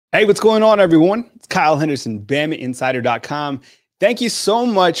Hey, what's going on, everyone? It's Kyle Henderson, BamaInsider.com. Thank you so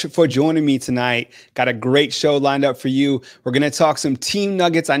much for joining me tonight. Got a great show lined up for you. We're going to talk some team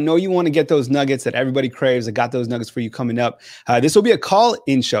nuggets. I know you want to get those nuggets that everybody craves. I got those nuggets for you coming up. This will be a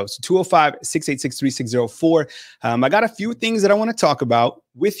call-in show, so 205-686-3604. I got a few things that I want to talk about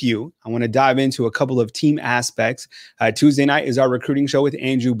with you. I want to dive into a couple of team aspects. Tuesday night is our recruiting show with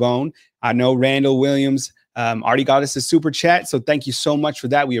Andrew Bone. I know Randall Williams already got us a super chat, so thank you so much for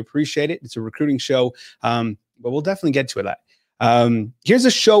that. We appreciate it. It's a recruiting show, but we'll definitely get to that. Here's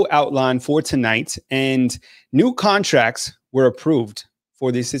a show outline for tonight, and new contracts were approved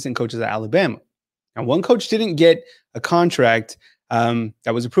for the assistant coaches at Alabama. Now, one coach didn't get a contract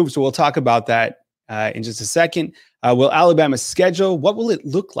that was approved, so we'll talk about that in just a second. Will Alabama schedule? What will it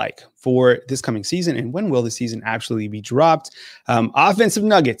look like for this coming season, and when will the season actually be dropped? Offensive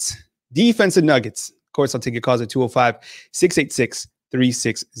nuggets, defensive nuggets. Of course, I'll take your calls at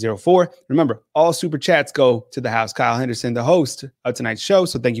 205-686-3604. Remember, all super chats go to the house. Kyle Henderson, the host of tonight's show.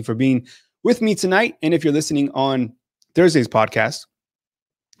 So thank you for being with me tonight. And if you're listening on Thursday's podcast,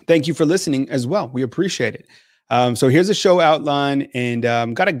 thank you for listening as well. We appreciate it. So here's a show outline, and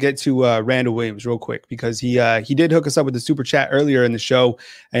got to get to Randall Williams real quick because he did hook us up with the super chat earlier in the show.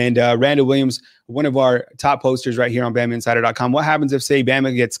 And Randall Williams, one of our top posters right here on BamaInsider.com. What happens if, say,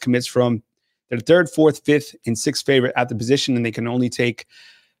 Bama gets commits from their third, fourth, fifth, and sixth favorite at the position, and they can only take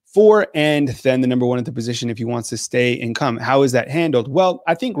 4 and then the number 1 at the position if he wants to stay and come? How is that handled? Well,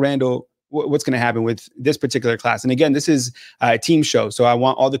 I think, Randall, what's going to happen with this particular class, and again, this is a team show, so I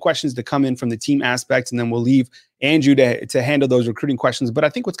want all the questions to come in from the team aspects, and then we'll leave Andrew to handle those recruiting questions. But I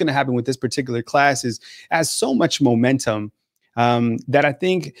think what's going to happen with this particular class is it has so much momentum that I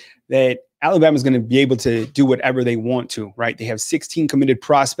think that Alabama is going to be able to do whatever they want to, right? They have 16 committed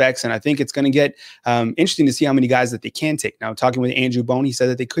prospects, and I think it's going to get interesting to see how many guys that they can take. Now, talking with Andrew Bone, he said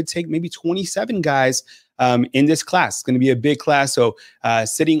that they could take maybe 27 guys in this class. It's going to be a big class. So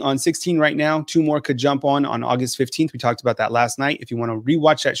sitting on 16 right now, 2 more could jump on August 15th. We talked about that last night. If you want to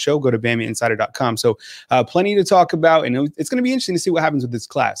rewatch that show, go to BamaInsider.com. So plenty to talk about, and it's going to be interesting to see what happens with this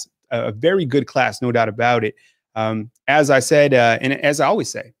class. A very good class, no doubt about it. As I said, and as I always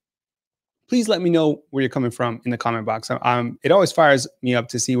say, please let me know where you're coming from in the comment box. It always fires me up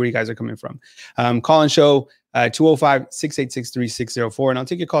to see where you guys are coming from. Call and show 205-686-3604, and I'll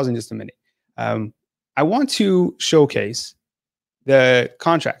take your calls in just a minute. I want to showcase the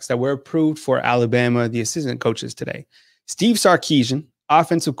contracts that were approved for Alabama, the assistant coaches today. Steve Sarkisian,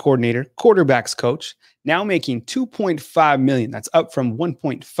 offensive coordinator, quarterbacks coach, now making $2.5 million. That's up from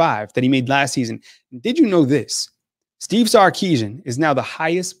 $1.5 that he made last season. Did you know this? Steve Sarkisian is now the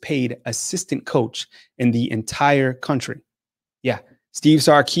highest paid assistant coach in the entire country. Yeah, Steve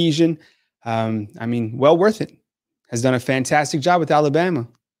Sarkisian, well worth it. Has done a fantastic job with Alabama,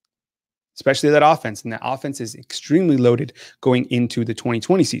 especially that offense. And that offense is extremely loaded going into the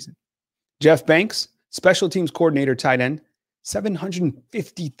 2020 season. Jeff Banks, special teams coordinator, tight end,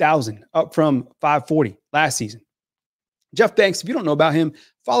 $750,000, up from $540 last season. Jeff Banks, if you don't know about him,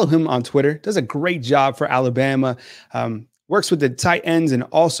 follow him on Twitter. Does a great job for Alabama. Works with the tight ends and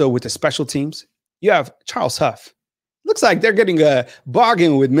also with the special teams. You have Charles Huff. Looks like they're getting a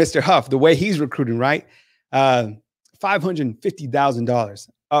bargain with Mr. Huff, the way he's recruiting, right? $550,000,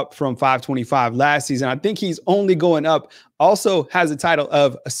 up from $525 last season. I think he's only going up. Also has the title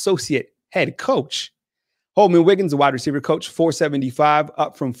of associate head coach. Holman Wiggins, the wide receiver coach, $475,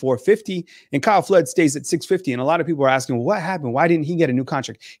 up from $450. And Kyle Flood stays at $650. And a lot of people are asking, well, what happened? Why didn't he get a new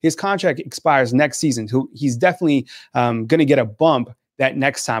contract? His contract expires next season. He's definitely going to get a bump that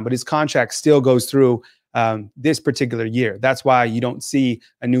next time, but his contract still goes through this particular year. That's why you don't see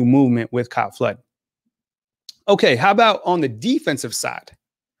a new movement with Kyle Flood. Okay, how about on the defensive side,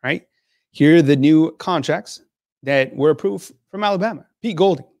 right? Here are the new contracts that were approved from Alabama. Pete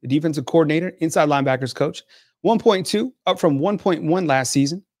Golding, the defensive coordinator, inside linebackers coach, 1.2, up from 1.1 last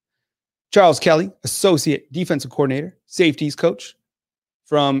season. Charles Kelly, associate defensive coordinator, safeties coach,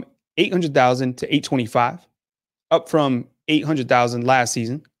 from $800,000 to $825, up from $800,000 last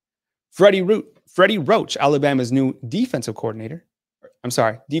season. Freddie Roach, Alabama's new defensive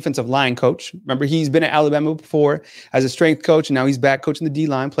line coach. Remember, he's been at Alabama before as a strength coach, and now he's back coaching the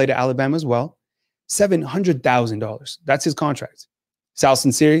D-line, played at Alabama as well. $700,000. That's his contract. Sal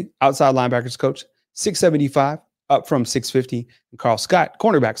Sinceri, outside linebackers coach, $675, up from $650. And Carl Scott,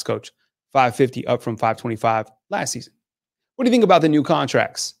 cornerbacks coach, $550, up from $525 last season. What do you think about the new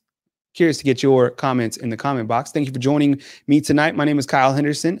contracts? Curious to get your comments in the comment box. Thank you for joining me tonight. My name is Kyle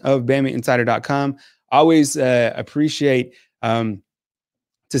Henderson of BamaInsider.com. Always appreciate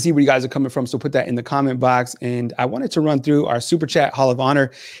to see where you guys are coming from. So put that in the comment box. And I wanted to run through our Super Chat Hall of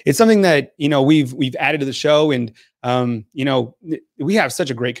Honor. It's something that, we've added to the show. And, we have such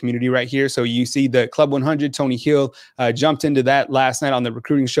a great community right here. So you see the Club 100, Tony Hill jumped into that last night on the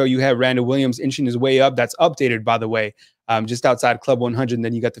recruiting show. You have Randall Williams inching his way up. That's updated, by the way, just outside Club 100. And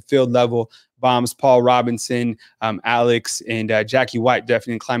then you got the field level bombs, Paul Robinson, Alex, and Jackie White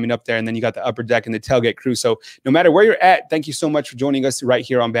definitely climbing up there. And then you got the upper deck and the tailgate crew. So no matter where you're at, thank you so much for joining us right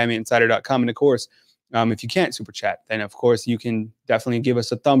here on BamaInsider.com. And of course, if you can't super chat, then of course you can definitely give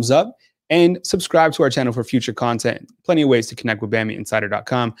us a thumbs up and subscribe to our channel for future content. Plenty of ways to connect with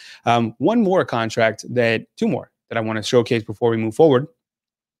BamaInsider.com. Two more that I want to showcase before we move forward.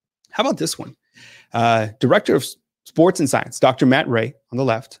 How about this one? Director of Sports and Science, Dr. Matt Ray on the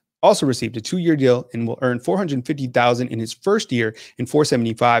left, also received a 2-year deal and will earn $450,000 in his first year and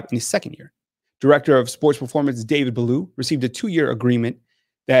 $475,000 in his second year. Director of Sports Performance, David Ballou, received a 2-year agreement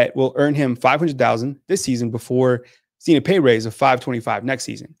that will earn him $500,000 this season before seeing a pay raise of $525,000 next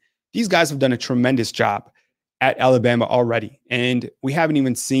season. These guys have done a tremendous job at Alabama already, and we haven't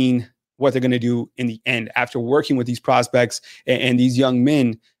even seen what they're going to do in the end after working with these prospects and these young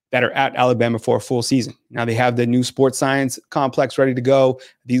men that are at Alabama for a full season. Now they have the new sports science complex ready to go.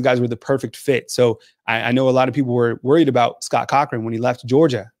 These guys were the perfect fit. So I know a lot of people were worried about Scott Cochran when he left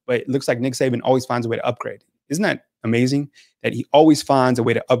Georgia, but it looks like Nick Saban always finds a way to upgrade. Isn't that amazing that he always finds a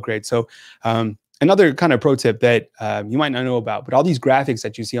way to upgrade? So another kind of pro tip that you might not know about, but all these graphics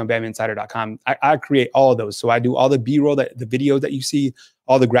that you see on BamaInsider.com, I create all of those. So I do all the B-roll, the videos that you see,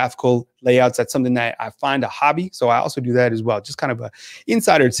 all the graphical layouts. That's something that I find a hobby. So I also do that as well. Just kind of a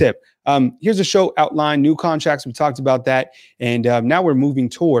insider tip. Here's a show outline, new contracts. We talked about that. And now we're moving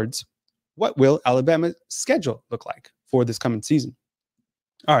towards what will Alabama's schedule look like for this coming season.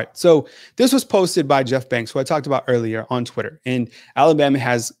 All right. So this was posted by Jeff Banks, who I talked about earlier on Twitter. And Alabama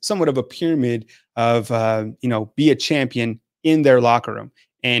has somewhat of a pyramid of, be a champion in their locker room.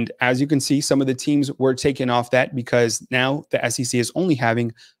 And as you can see, some of the teams were taken off that because now the SEC is only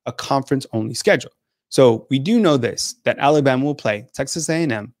having a conference-only schedule. So we do know this, that Alabama will play Texas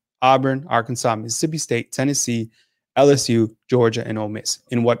A&M, Auburn, Arkansas, Mississippi State, Tennessee, LSU, Georgia, and Ole Miss.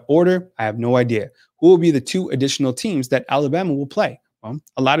 In what order? I have no idea. Who will be the 2 additional teams that Alabama will play? Well,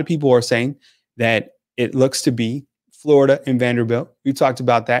 a lot of people are saying that it looks to be Florida and Vanderbilt. We talked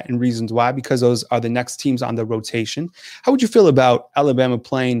about that and reasons why, because those are the next teams on the rotation. How would you feel about Alabama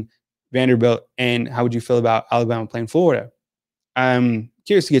playing Vanderbilt, and how would you feel about Alabama playing Florida? I'm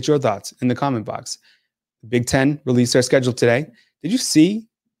curious to get your thoughts in the comment box. The Big Ten released their schedule today. Did you see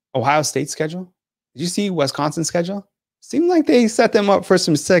Ohio State's schedule? Did you see Wisconsin's schedule? Seemed like they set them up for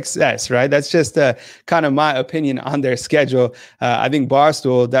some success, right? That's just kind of my opinion on their schedule. I think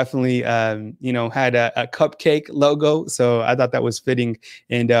Barstool definitely, had a cupcake logo. So I thought that was fitting.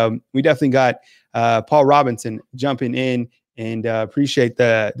 And we definitely got Paul Robinson jumping in, and appreciate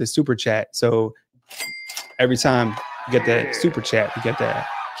the super chat. So every time you get the super chat, you get the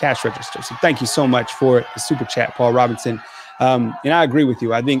cash register. So thank you so much for the super chat, Paul Robinson. And I agree with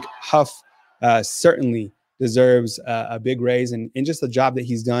you. I think Huff certainly deserves a big raise and just the job that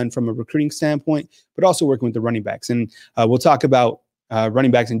he's done from a recruiting standpoint, but also working with the running backs. And we'll talk about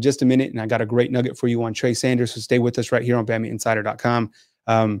running backs in just a minute. And I got a great nugget for you on Trey Sanders. So stay with us right here on BamaInsider.com.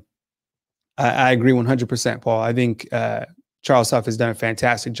 I agree 100%, Paul. I think Charles Huff has done a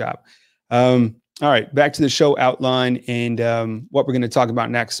fantastic job. All right, back to the show outline and what we're going to talk about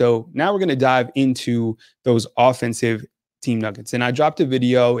next. So now we're going to dive into those offensive team nuggets. And I dropped a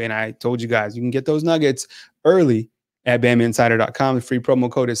video and I told you guys, you can get those nuggets early at BamaInsider.com. The free promo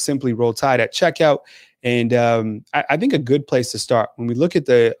code is simply Roll Tide at checkout. And I think a good place to start when we look at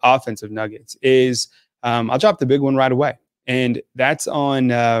the offensive nuggets is I'll drop the big one right away. And that's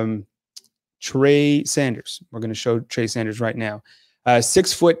on Trey Sanders. We're going to show Trey Sanders right now.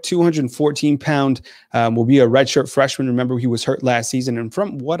 6 foot, 214 pound, will be a redshirt freshman. Remember, he was hurt last season. And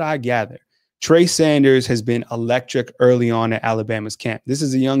from what I gather, Trey Sanders has been electric early on at Alabama's camp. This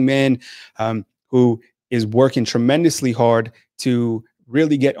is a young man who is working tremendously hard to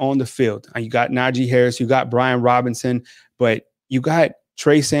really get on the field. You got Najee Harris, you got Brian Robinson, but you got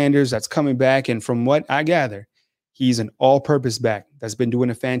Trey Sanders that's coming back. And from what I gather, he's an all-purpose back that's been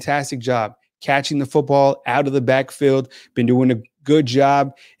doing a fantastic job catching the football out of the backfield, been doing a good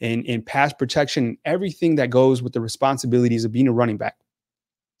job in pass protection and everything that goes with the responsibilities of being a running back.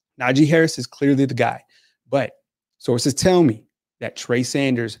 Najee Harris is clearly the guy, but sources tell me that Trey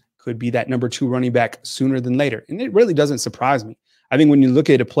Sanders could be that number 2 running back sooner than later. And it really doesn't surprise me. I think when you look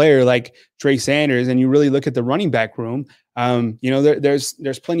at a player like Trey Sanders and you really look at the running back room,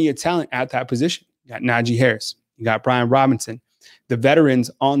 there's plenty of talent at that position. You got Najee Harris, you got Brian Robinson, the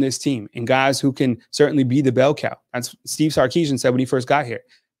veterans on this team and guys who can certainly be the bell cow. That's Steve Sarkisian said when he first got here.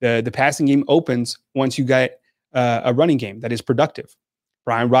 The passing game opens once you get a running game that is productive.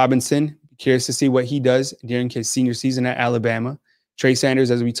 Brian Robinson, curious to see what he does during his senior season at Alabama. Trey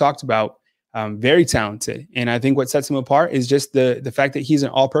Sanders, as we talked about, very talented. And I think what sets him apart is just the fact that he's an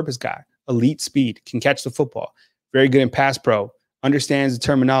all-purpose guy, elite speed, can catch the football, very good in pass pro, understands the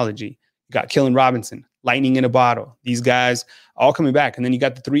terminology. You got Kellen Robinson, lightning in a bottle. These guys all coming back. And then you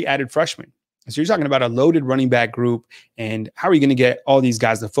got the 3 added freshmen. So you're talking about a loaded running back group. And how are you going to get all these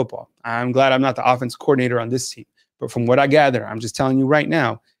guys to football? I'm glad I'm not the offense coordinator on this team. But from what I gather, I'm just telling you right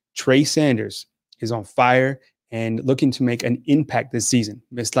now, Trey Sanders is on fire and looking to make an impact this season.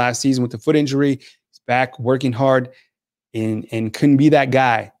 Missed last season with the foot injury. He's back working hard and couldn't be that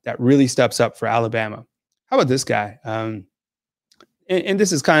guy that really steps up for Alabama. How about this guy? And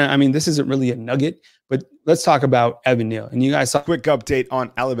this is kind of, I mean, this isn't really a nugget, but let's talk about Evan Neal. And you guys saw a quick update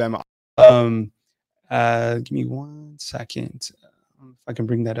on Alabama. Give me 1 second. If I can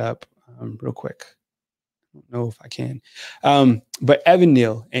bring that up real quick. I don't know if I can. But Evan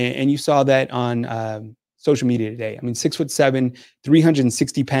Neal, and you saw that on social media today. I mean, 6'7",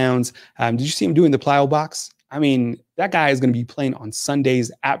 360 pounds. Did you see him doing the plyo box? I mean, that guy is going to be playing on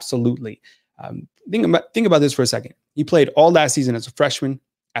Sundays. Absolutely. Think about this for a second. He played all last season as a freshman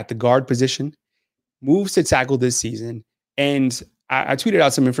at the guard position, moves to tackle this season. And I tweeted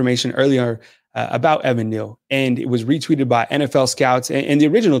out some information earlier about Evan Neal, and it was retweeted by NFL scouts. And the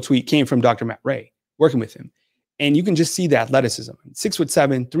original tweet came from Dr. Matt Ray, working with him. And you can just see the athleticism.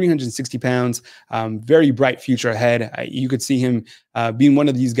 6'7", 360 pounds, very bright future ahead. You could see him being one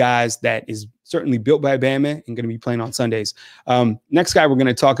of these guys that is certainly built by Bama and going to be playing on Sundays. Next guy we're going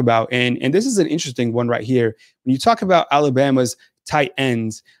to talk about, and this is an interesting one right here. When you talk about Alabama's tight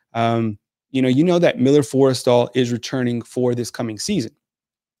ends, you know that Miller Forrestall is returning for this coming season.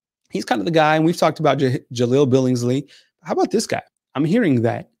 He's kind of the guy, and we've talked about Jaleel Billingsley. How about this guy? I'm hearing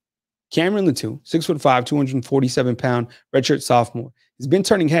that Cameron Latou, 6'5", 247-pound redshirt sophomore, has been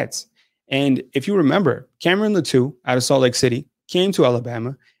turning heads. And if you remember, Cameron Latou out of Salt Lake City came to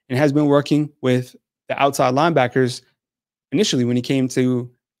Alabama and has been working with the outside linebackers initially when he came to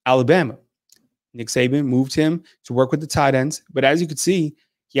Alabama. Nick Saban moved him to work with the tight ends. But as you could see,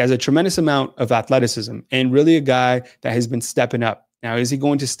 he has a tremendous amount of athleticism and really a guy that has been stepping up. Now, is he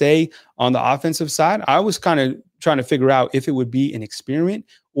going to stay on the offensive side? I was kind of trying to figure out if it would be an experiment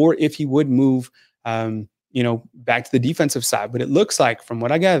or if he would move, back to the defensive side. But it looks like, from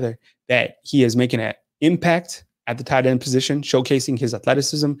what I gather, that he is making an impact at the tight end position, showcasing his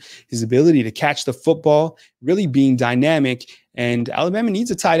athleticism, his ability to catch the football, really being dynamic. And Alabama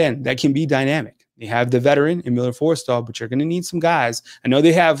needs a tight end that can be dynamic. They have the veteran in Miller Forrestall, but you're going to need some guys. I know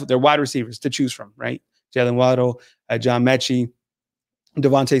they have their wide receivers to choose from, right? Jalen Waddle, John Mechie,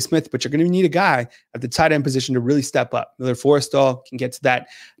 Devontae Smith, but you're going to need a guy at the tight end position to really step up. Miller Forrestall can get to that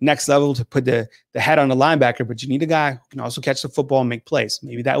next level to put the head on the linebacker, but you need a guy who can also catch the football and make plays.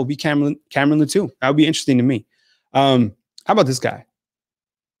 Maybe that will be Cameron Latou. That would be interesting to me. How about this guy?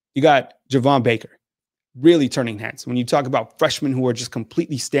 You got Javon Baker, really turning heads. When you talk about freshmen who are just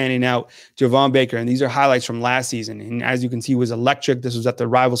completely standing out, Javon Baker, and these are highlights from last season. And as you can see, he was electric. This was at the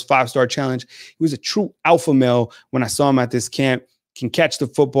Rivals 5-Star Challenge. He was a true alpha male when I saw him at this camp. Can catch the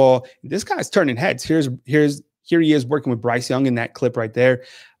football. This guy's turning heads. Here he is working with Bryce Young in that clip right there.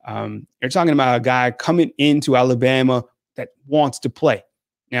 You're talking about a guy coming into Alabama that wants to play.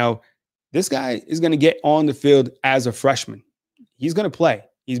 Now, this guy is going to get on the field as a freshman. He's going to play.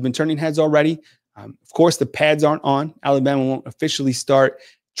 He's been turning heads already. Of course, the pads aren't on. Alabama won't officially start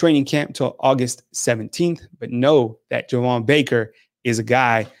training camp until August 17th, but know that Javon Baker is a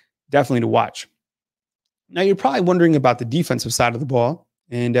guy definitely to watch. Now, you're probably wondering about the defensive side of the ball.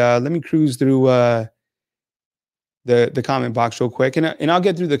 And let me cruise through the comment box real quick. And I'll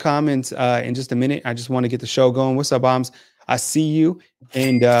get through the comments in just a minute. I just want to get the show going. What's up, Bombs? I see you.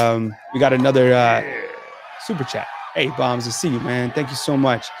 And we got another super chat. Hey, Bombs, I see you, man. Thank you so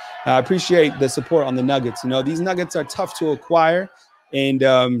much. I appreciate the support on the Nuggets. You know, these Nuggets are tough to acquire. And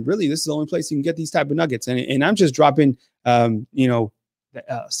really, this is the only place you can get these type of Nuggets. And I'm just dropping,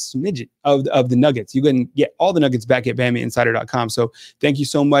 smidget of the Nuggets. You can get all the Nuggets back at BamaInsider.com. So thank you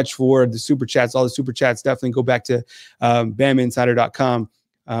so much for the super chats. All the super chats definitely go back to BamaInsider.com.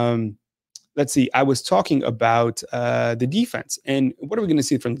 Let's see. I was talking about the defense and what are we going to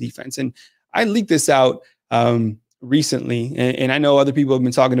see from the defense? And I leaked this out recently, and I know other people have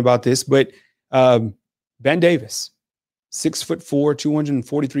been talking about this, but Ben Davis, 6'4",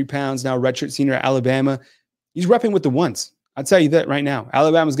 243 pounds, now redshirt senior at Alabama. He's repping with the ones. I'll tell you that right now.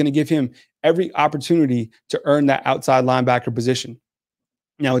 Alabama's going to give him every opportunity to earn that outside linebacker position.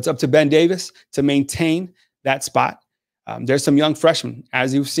 Now, it's up to Ben Davis to maintain that spot. There's some young freshmen,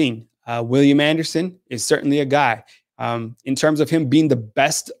 as you've seen. William Anderson is certainly a guy. In terms of him being the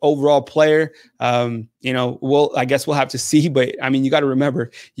best overall player, I guess we'll have to see. But I mean, you got to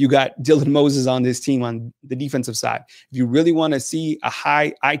remember, you got Dylan Moses on this team on the defensive side. If you really want to see a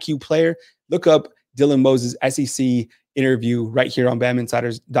high IQ player, look up Dylan Moses' SEC interview right here on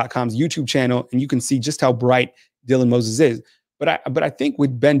BamaInsiders.com's YouTube channel, and you can see just how bright Dylan Moses is. But I think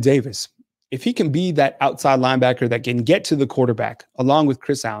with Ben Davis, if he can be that outside linebacker that can get to the quarterback along with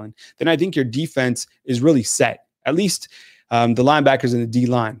Chris Allen, then I think your defense is really set. At least the linebackers in the D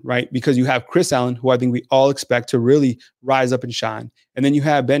line, right? Because you have Chris Allen, who I think we all expect to really rise up and shine. And then you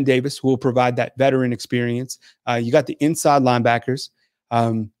have Ben Davis, who will provide that veteran experience. You got the inside linebackers.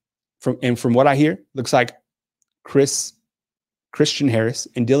 From what I hear, looks like Christian Harris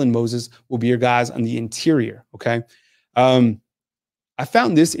and Dylan Moses will be your guys on the interior, okay? I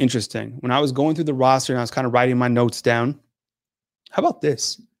found this interesting. When I was going through the roster and I was kind of writing my notes down, how about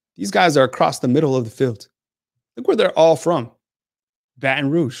this? These guys are across the middle of the field. Look where they're all from.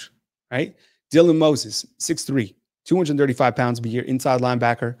 Baton Rouge, right? Dylan Moses, 6'3", 235 pounds a year, inside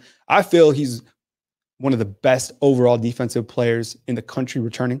linebacker. I feel he's one of the best overall defensive players in the country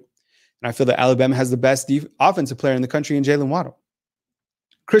returning. And I feel that Alabama has the best offensive player in the country in Jalen Waddle.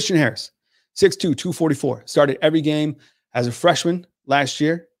 Christian Harris, 6'2", 244. Started every game as a freshman last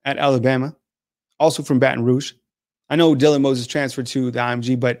year at Alabama, also from Baton Rouge. I know Dylan Moses transferred to the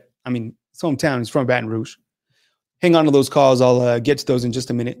IMG, but I mean, his hometown, he's from Baton Rouge. Hang on to those calls. I'll get to those in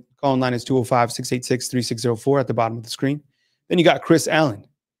just a minute. Call line is 205-686-3604 at the bottom of the screen. Then you got Chris Allen.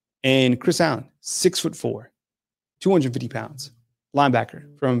 And Chris Allen, 6'4", 250 pounds, linebacker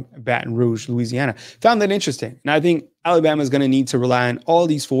from Baton Rouge, Louisiana. Found that interesting. And I think Alabama is going to need to rely on all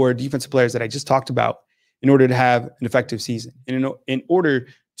these four defensive players that I just talked about in order to have an effective season. And in order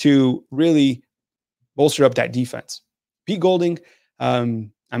to really bolster up that defense. Pete Golding,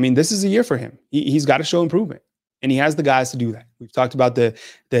 this is a year for him. He's got to show improvement. And he has the guys to do that. We've talked about the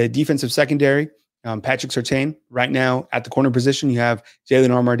defensive secondary. Patrick Surtain right now at the corner position. You have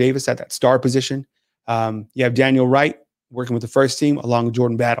Jalen Armour Davis at that star position. You have Daniel Wright working with the first team along with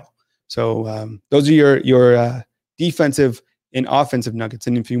Jordan Battle. So those are your defensive and offensive nuggets.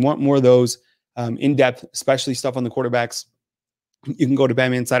 And if you want more of those in depth, especially stuff on the quarterbacks, you can go to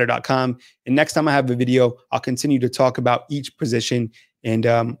BamaInsider.com. And next time I have a video, I'll continue to talk about each position and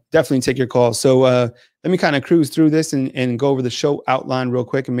definitely take your calls. So let me kind of cruise through this and go over the show outline real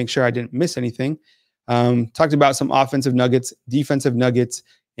quick and make sure I didn't miss anything. Talked about some offensive nuggets, defensive nuggets,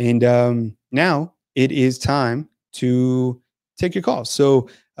 and now it is time to take your calls. So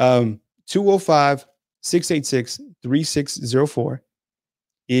 205-686-3604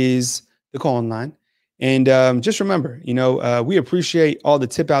 is the call-in line. And just remember, we appreciate all the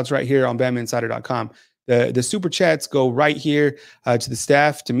tip outs right here on BamaInsider.com. The super chats go right here to the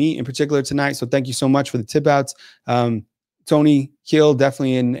staff, to me in particular tonight. So thank you so much for the tip outs. Tony Hill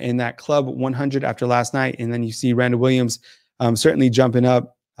definitely in that club 100 after last night. And then you see Randall Williams certainly jumping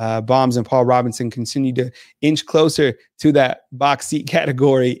up. Bombs and Paul Robinson continue to inch closer to that box seat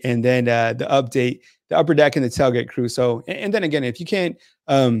category. And then the update, the upper deck and the tailgate crew. So, and then again, if you can't,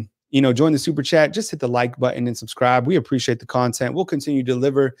 join the super chat, just hit the like button and subscribe. We appreciate the content. We'll continue to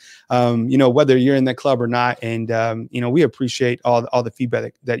deliver, whether you're in that club or not. And, we appreciate all the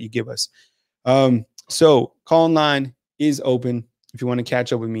feedback that you give us. So call line is open. If you want to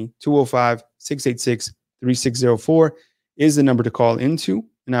catch up with me, 205-686-3604 is the number to call into,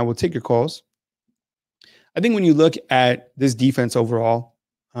 and I will take your calls. I think when you look at this defense overall,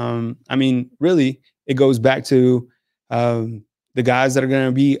 really it goes back to, the guys that are going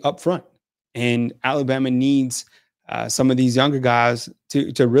to be up front, and Alabama needs some of these younger guys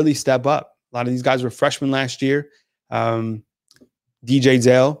to really step up. A lot of these guys were freshmen last year. DJ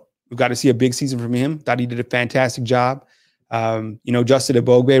Zell, we've got to see a big season from him. Thought he did a fantastic job. Justin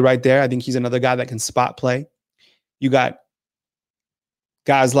Ebogbe right there. I think he's another guy that can spot play. You got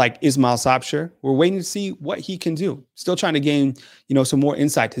guys like Ismail Sopsher. We're waiting to see what he can do. Still trying to gain, some more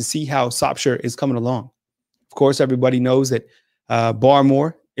insight to see how Sopsher is coming along. Of course, everybody knows that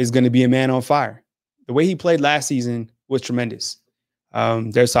Barmore is going to be a man on fire. The way he played last season was tremendous.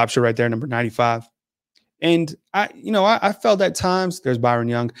 There's Sopsher right there, number 95. And I felt at times, there's Byron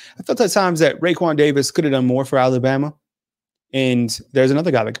Young. I felt at times that Raekwon Davis could have done more for Alabama. And there's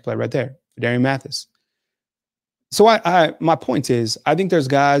another guy that could play right there, Darian Mathis. So my point is, I think there's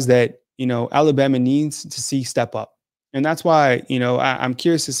guys that, Alabama needs to see step up. And that's why, I'm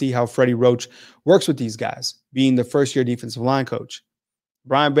curious to see how Freddie Roach works with these guys, being the first-year defensive line coach.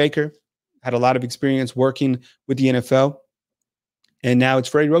 Brian Baker had a lot of experience working with the NFL. And now it's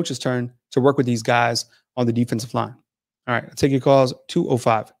Freddie Roach's turn to work with these guys on the defensive line. All right, I'll take your calls,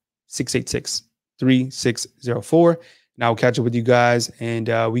 205-686-3604. And I'll catch up with you guys, and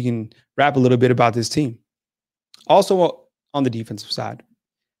we can rap a little bit about this team. Also on the defensive side,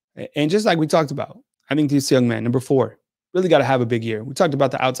 and just like we talked about, I think this young man, number 4, really got to have a big year. We talked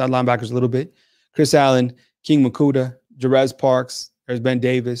about the outside linebackers a little bit. Chris Allen, King Makuta, Jerez Parks, there's Ben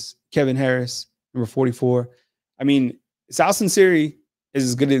Davis, Kevin Harris, number 44. I mean, Sal Sinceri is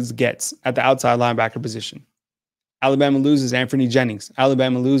as good as it gets at the outside linebacker position. Alabama loses Anthony Jennings.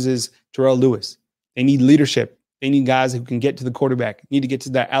 Alabama loses Terrell Lewis. They need leadership. They need guys who can get to the quarterback, need to get to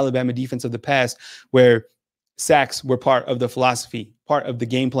that Alabama defense of the past where sacks were part of the philosophy, part of the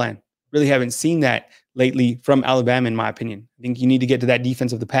game plan. Really haven't seen that lately from Alabama, in my opinion. I think you need to get to that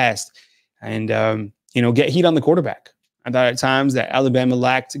defense of the past and, get heat on the quarterback. I thought at times that Alabama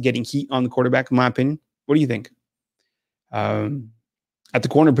lacked getting heat on the quarterback, in my opinion. What do you think? At the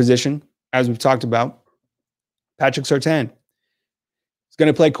corner position, as we've talked about, Patrick Surtain is going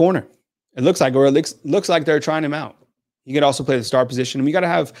to play corner. It looks like they're trying him out. He could also play the star position. And we got to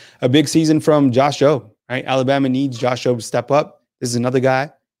have a big season from Josh Jobe, right? Alabama needs Josh Jobe to step up. This is another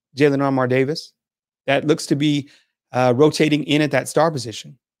guy, Jalen Armour Davis, that looks to be rotating in at that star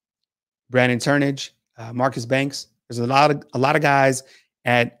position. Brandon Turnage, Marcus Banks. There's a lot of guys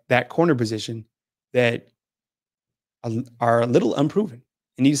at that corner position that are a little unproven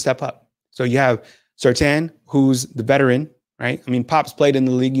and need to step up. So you have Surtain, who's the veteran, right? I mean, Pop's played in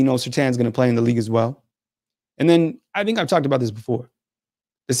the league. Surtain's going to play in the league as well. And then I think I've talked about this before.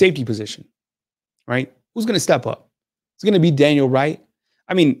 The safety position, right? Who's going to step up? It's going to be Daniel Wright.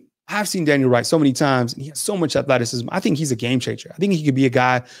 I mean, I've seen Daniel Wright so many times, and he has so much athleticism. I think he's a game changer. I think he could be a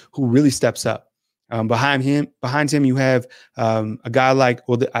guy who really steps up. Behind him, you have a guy like,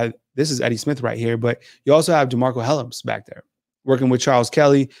 this is Eddie Smith right here, but you also have DeMarco Helms back there working with Charles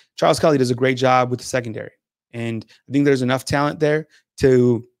Kelly. Charles Kelly does a great job with the secondary. And I think there's enough talent there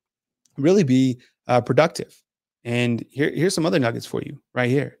to really be productive. And here's some other nuggets for you right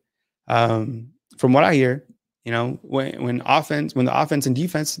here. From what I hear, when the offense and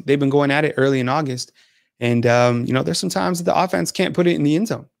defense, they've been going at it early in August. And, there's some times that the offense can't put it in the end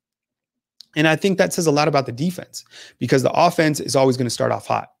zone. And I think that says a lot about the defense because the offense is always going to start off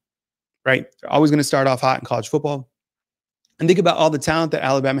hot, right? They're always going to start off hot in college football. And think about all the talent that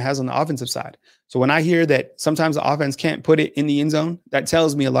Alabama has on the offensive side. So when I hear that sometimes the offense can't put it in the end zone, that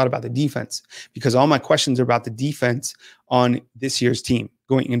tells me a lot about the defense because all my questions are about the defense on this year's team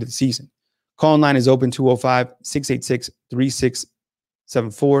going into the season. Call line is open,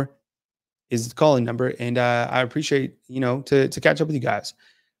 205-686-3674 is the calling number. And I appreciate, to catch up with you guys.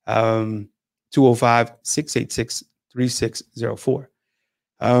 205-686-3604.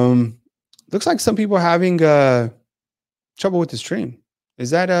 Looks like some people are having trouble with the stream.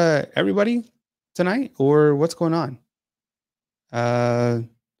 Is that everybody tonight or what's going on?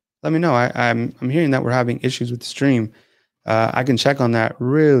 Let me know. I'm hearing that we're having issues with the stream. I can check on that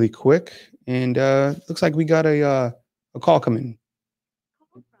really quick. And looks like we got a call coming.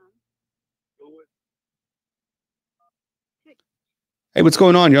 Hey, what's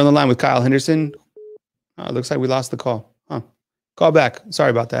going on? You're on the line with Kyle Henderson. Looks like we lost the call. Call back. Sorry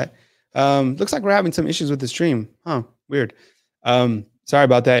about that. Looks like we're having some issues with the stream. Weird. Sorry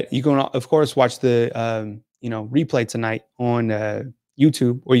about that. You can, of course, watch the replay tonight on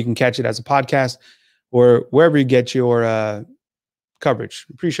YouTube, or you can catch it as a podcast or wherever you get your coverage.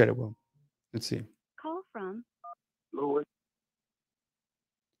 Appreciate it, Will. Let's see. Call from Louis.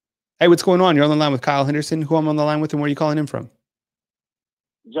 Hey, what's going on? You're on the line with Kyle Henderson. Who I'm on the line with and where are you calling in from?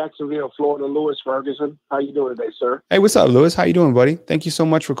 Jacksonville, Florida, Louis Ferguson. How you doing today, sir? Hey, what's up, Louis? How you doing, buddy? Thank you so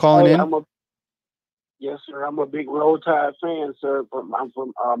much for calling in. Yes, sir. I'm a big Roll Tide fan, sir. I'm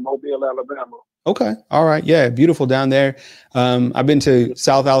from Mobile, Alabama. Okay. All right. Yeah. Beautiful down there. I've been to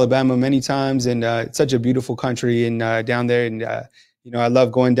South Alabama many times, and it's such a beautiful country and down there. And, I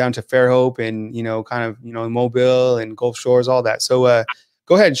love going down to Fairhope and, Mobile and Gulf Shores, all that. So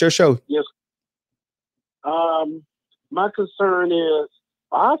go ahead. It's your show. Yes. My concern is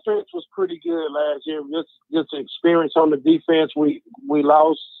our offense was pretty good last year. Just experience on the defense. We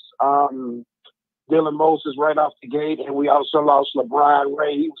lost Dylan Moses right off the gate, and we also lost LeBron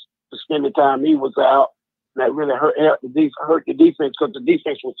Ray. He was suspended time. He was out. That really hurt the defense because the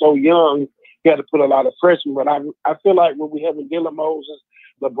defense was so young. You had to put a lot of freshmen. But I feel like when we have Dylan Moses,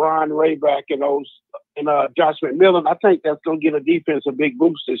 LeBron Ray back, and Josh McMillan, I think that's going to give the defense a big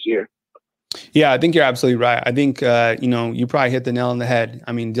boost this year. Yeah, I think you're absolutely right. I think, you probably hit the nail on the head.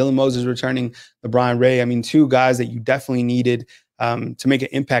 I mean, Dylan Moses returning, LeBron Ray. I mean, two guys that you definitely needed to make an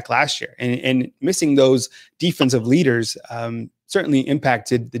impact last year. And missing those defensive leaders certainly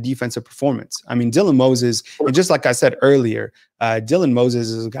impacted the defensive performance. I mean, Dylan Moses, and just like I said earlier, Dylan Moses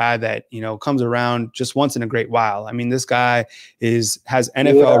is a guy that, comes around just once in a great while. I mean, this guy has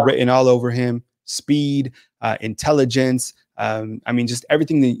NFL written all over him, speed, intelligence, just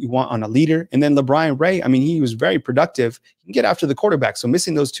everything that you want on a leader. And then LeBron Ray, I mean, he was very productive. He can get after the quarterback. So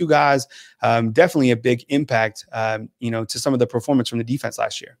missing those two guys, definitely a big impact, to some of the performance from the defense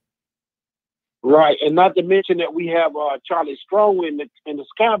last year. Right. And not to mention that we have Charlie Strong in the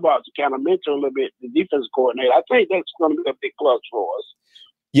skybox to kind of mentor a little bit, the defense coordinator. I think that's going to be a big plus for us.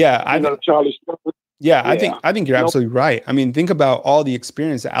 Yeah. Charlie Strong. Yeah, I think you're absolutely right. I mean, think about all the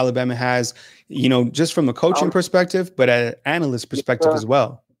experience that Alabama has, just from a coaching perspective, but an analyst perspective as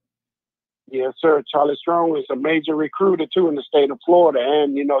well. Yes, sir. Charlie Strong is a major recruiter too in the state of Florida,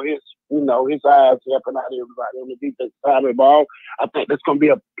 and his eyes helping out everybody on the defense side of the ball. I think that's going to be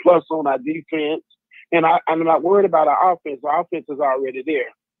a plus on our defense, and I'm not worried about our offense. Our offense is already there.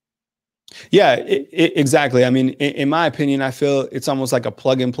 Yeah, exactly. I mean, in my opinion, I feel it's almost like a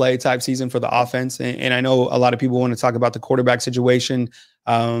plug and play type season for the offense. And I know a lot of people want to talk about the quarterback situation.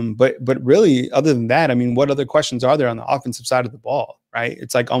 But really, other than that, I mean, what other questions are there on the offensive side of the ball, right?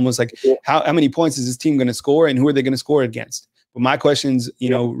 It's like almost like how many points is this team going to score and who are they going to score against? But my questions,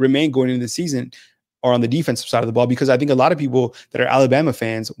 remain going into the season are on the defensive side of the ball, because I think a lot of people that are Alabama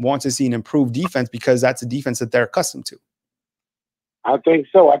fans want to see an improved defense because that's a defense that they're accustomed to. I think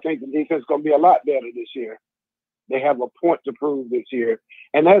so. I think the defense is going to be a lot better this year. They have a point to prove this year.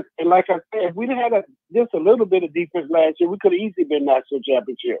 And like I said, if we didn't have just a little bit of defense last year, we could have easily been national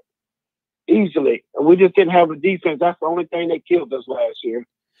championship. Easily. And we just didn't have a defense. That's the only thing that killed us last year.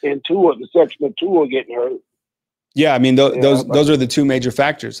 And the section of Tua getting hurt. Yeah, I mean, those are the two major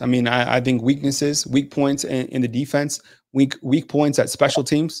factors. I mean, I think weaknesses, weak points in the defense, weak points at special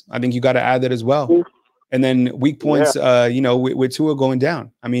teams. I think you got to add that as well. Mm-hmm. And then weak points, with Tua going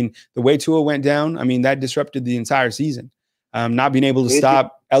down. I mean, the way Tua went down, I mean, that disrupted the entire season. Not being able to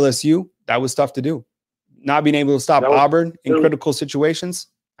stop LSU, that was tough to do. Not being able to stop Auburn in critical situations.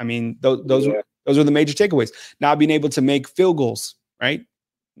 I mean, those are the major takeaways. Not being able to make field goals, right?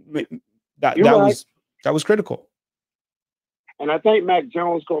 That was critical. And I think Mac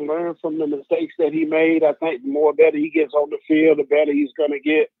Jones going to learn from the mistakes that he made. I think the more better he gets on the field, the better he's going to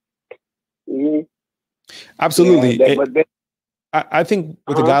get. Mm-hmm. Absolutely. I think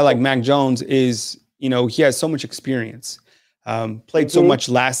with a guy like Mac Jones is, he has so much experience, played so much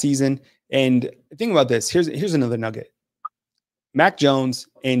last season. And think about this. Here's another nugget. Mac Jones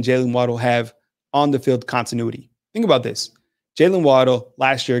and Jalen Waddle have on the field continuity. Think about this. Jalen Waddle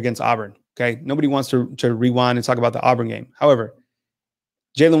last year against Auburn. Okay. Nobody wants to rewind and talk about the Auburn game. However,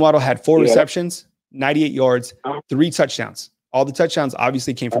 Jalen Waddle had 4 receptions, 98 yards, 3 touchdowns. All the touchdowns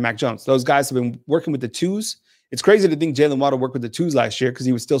obviously came from Mac Jones. Those guys have been working with the twos. It's crazy to think Jalen Waddle worked with the twos last year because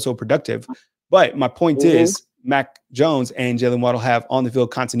he was still so productive. But my point is Mac Jones and Jalen Waddle have on the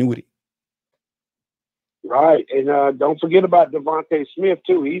field continuity. Right. And don't forget about Devontae Smith,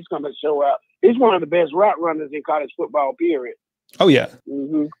 too. He's going to show out. He's one of the best route runners in college football, period. Oh, yeah.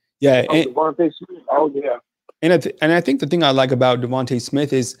 Mm-hmm. Yeah. Devontae Smith. Oh, yeah. And I think the thing I like about Devontae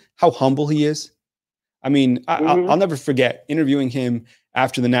Smith is how humble he is. I mean, I'll never forget interviewing him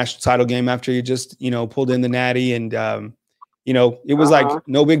after the national title game, after he just, pulled in the natty and, it was like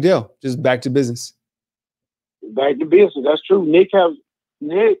no big deal, just back to business. Back to business. That's true. Nick,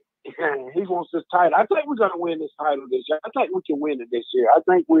 he wants this title. I think we're going to win this title this year. I think we can win it this year. I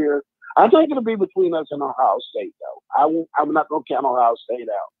think it'll be between us and Ohio State, though. I'm not going to count Ohio State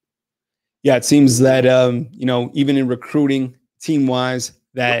out. Yeah, it seems that, even in recruiting team-wise,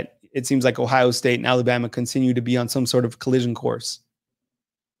 that it seems like Ohio State and Alabama continue to be on some sort of collision course.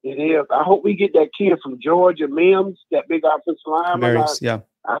 It is. I hope we get that kid from Georgia, Mims, that big offensive lineman. Maris.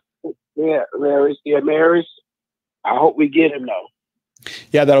 Maris. I hope we get him, though.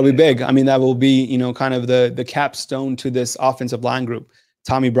 Yeah, that'll be big. I mean, that will be, kind of the capstone to this offensive line group.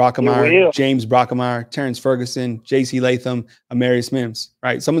 Tommy Brockemeyer, James Brockemeyer, Terrence Ferguson, J.C. Latham, Amarius Mims,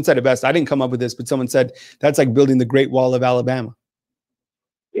 right? Someone said it best. I didn't come up with this, but someone said that's like building the Great Wall of Alabama.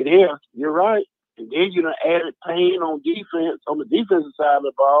 It is. You're right. And then added Payne on defense, on the defensive side of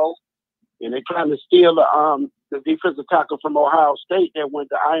the ball. And they're trying to steal the defensive tackle from Ohio State that went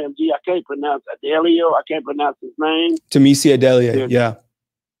to IMG. I can't pronounce Adelio. I can't pronounce his name. Tamisi Adelia, yeah.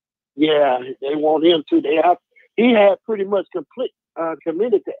 Yeah, they want him to. He had pretty much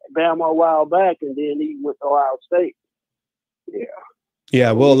committed to Bama a while back, and then he went to Ohio State. Yeah.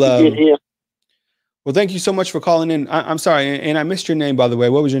 Yeah, well, Well, thank you so much for calling in. I'm sorry, and I missed your name, by the way.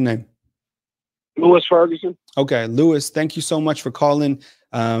 What was your name? Lewis Ferguson. Okay, Lewis, thank you so much for calling.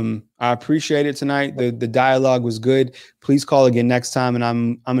 I appreciate it tonight. The dialogue was good. Please call again next time, and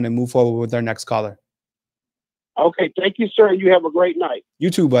I'm going to move forward with our next caller. Okay, thank you, sir. You have a great night. You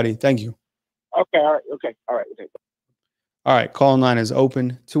too, buddy. Thank you. Okay, all right. Okay, all right. Okay. All right, call line is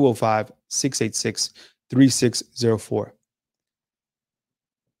open, 205-686-3604.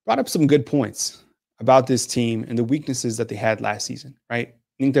 Brought up some good points about this team and the weaknesses that they had last season, right? I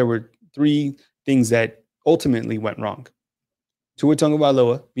think there were 3 things that ultimately went wrong. Tua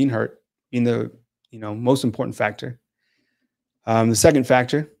Tagovailoa being hurt, being the most important factor. The second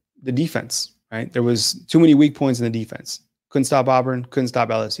factor, the defense, right? There was too many weak points in the defense. Couldn't stop Auburn, couldn't stop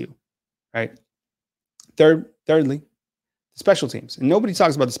LSU, right? Thirdly, special teams. And nobody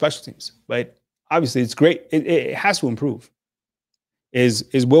talks about the special teams, but obviously it's great. It has to improve. Is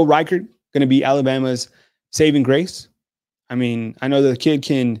Will Reichert going to be Alabama's saving grace? I mean, I know the kid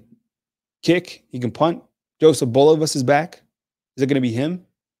can kick, he can punt. Joseph Bolivas is back. Is it going to be him?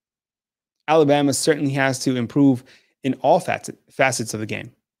 Alabama certainly has to improve in all facets of the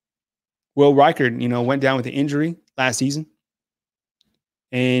game. Will Reichert, went down with an injury last season,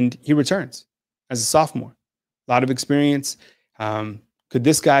 and he returns as a sophomore. A lot of experience. Could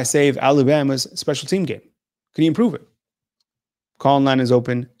this guy save Alabama's special team game? Could he improve it? Call line is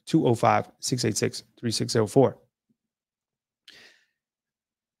open, 205-686-3604.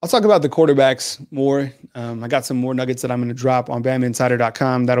 I'll talk about the quarterbacks more. I got some more nuggets that I'm going to drop on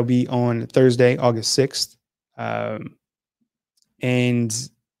BamaInsider.com. That'll be on Thursday, August 6th. And,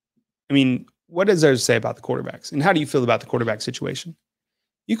 I mean, what does there to say about the quarterbacks? And how do you feel about the quarterback situation?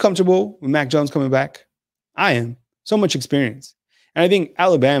 You comfortable with Mac Jones coming back? I am. So much experience. And I think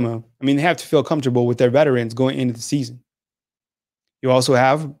Alabama, they have to feel comfortable with their veterans going into the season. You also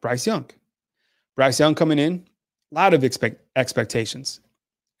have Bryce Young. Bryce Young coming in, a lot of expectations.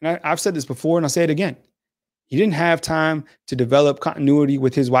 And I've said this before, and I'll say it again. He didn't have time to develop continuity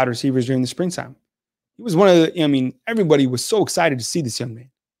with his wide receivers during the springtime. He was one of the, everybody was so excited to see this young man.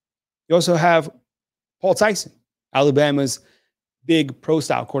 You also have Paul Tyson, Alabama's big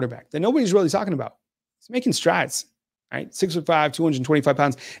pro-style quarterback that nobody's really talking about. He's making strides, right? 6'5", 225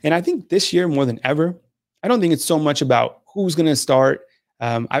 pounds. And I think this year more than ever, I don't think it's so much about who's going to start.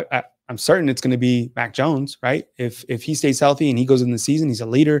 I'm certain it's going to be Mac Jones, right? If he stays healthy and he goes in the season, he's a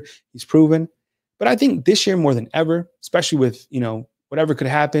leader, he's proven. But I think this year more than ever, especially with, whatever could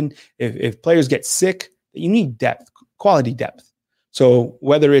happen, if players get sick, you need depth, quality depth. So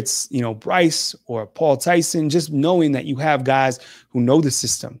whether it's, Bryce or Paul Tyson, just knowing that you have guys who know the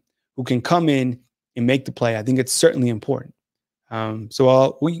system, who can come in and make the play, I think it's certainly important.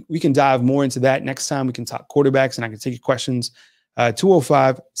 So we can dive more into that next time. We can talk quarterbacks, and I can take your questions.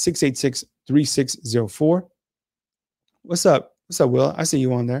 205-686-3604. What's up? What's up, Will? I see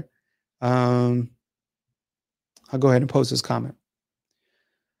you on there. I'll go ahead and post this comment.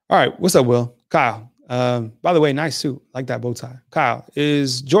 All right. What's up, Will? Kyle. By the way, nice suit. Like that bow tie. Kyle,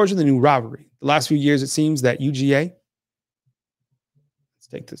 is Georgia the new rivalry? The last few years, it seems that UGA. Let's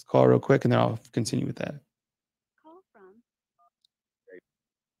take this call real quick, and then I'll continue with that.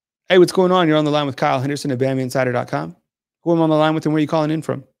 Hey, what's going on? You're on the line with Kyle Henderson at BamaInsider.com. Who am I on the line with, and where are you calling in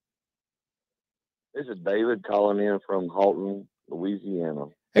from? This is David calling in from Halton, Louisiana.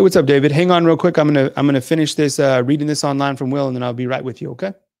 Hey, what's up, David? Hang on real quick. I'm gonna finish this reading this online from Will, and then I'll be right with you.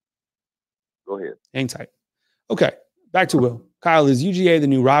 Okay? Go ahead. Hang tight. Okay, back to Will. Kyle, is UGA the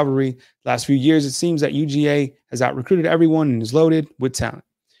new rivalry? Last few years, it seems that UGA has out-recruited everyone and is loaded with talent.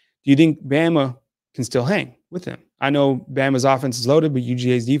 Do you think Bama can still hang with them? I know Bama's offense is loaded, but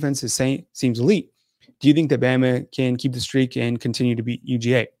UGA's defense seems elite. Do you think that Bama can keep the streak and continue to beat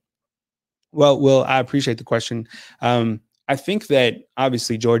UGA? Well, Will, I appreciate the question. I think that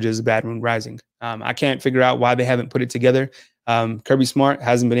obviously Georgia is a bad moon rising. I can't figure out why they haven't put it together. Kirby Smart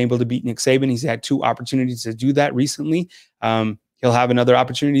hasn't been able to beat Nick Saban. He's had 2 opportunities to do that recently. He'll have another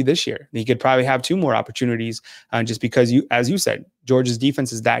opportunity this year. He could probably have 2 more opportunities just because, as you said, Georgia's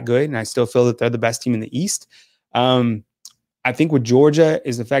defense is that good, and I still feel that they're the best team in the East. I think with Georgia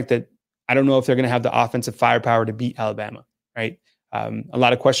is the fact that I don't know if they're going to have the offensive firepower to beat Alabama, right? A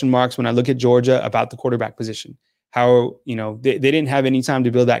lot of question marks when I look at Georgia about the quarterback position. How, they didn't have any time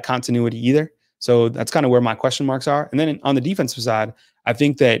to build that continuity either. So that's kind of where my question marks are. And then on the defensive side, I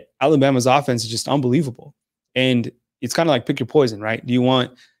think that Alabama's offense is just unbelievable. And it's kind of like pick your poison, right? Do you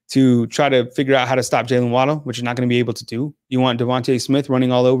want to try to figure out how to stop Jalen Waddle, which you're not going to be able to do? You want Devontae Smith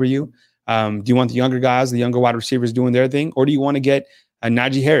running all over you? Do you want the younger guys, the younger wide receivers doing their thing? Or do you want to get a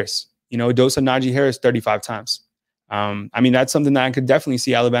Najee Harris, a dose of Najee Harris 35 times? That's something that I could definitely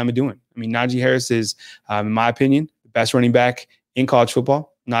see Alabama doing. I mean, Najee Harris is, in my opinion, the best running back in college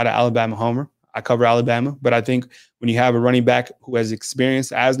football. Not an Alabama homer. I cover Alabama, but I think when you have a running back who has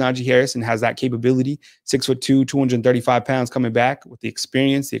experience as Najee Harris and has that capability, 6'2", 235 pounds coming back with the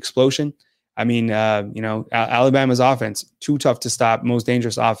experience, the explosion. I mean, Alabama's offense, too tough to stop, most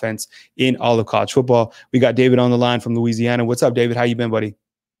dangerous offense in all of college football. We got David on the line from Louisiana. What's up, David? How you been, buddy?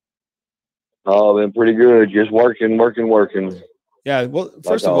 Oh, been pretty good. Just working. Yeah, well,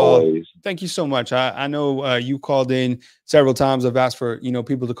 first of all, thank you so much. I know you called in several times. I've asked for,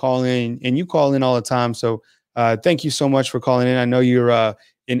 people to call in, and you call in all the time. So thank you so much for calling in. I know you're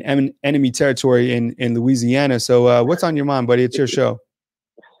in enemy territory in Louisiana. So what's on your mind, buddy? It's your show.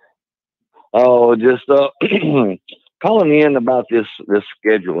 Oh, just calling in about this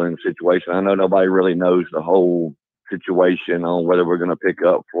scheduling situation. I know nobody really knows the whole situation on whether we're going to pick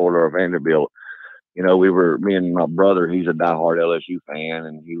up Florida or Vanderbilt. Me and my brother, he's a diehard LSU fan,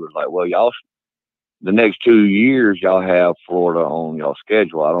 and he was like, well, the next 2 years, y'all have Florida on y'all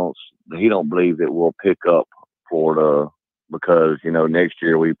schedule. He don't believe that we'll pick up Florida because, next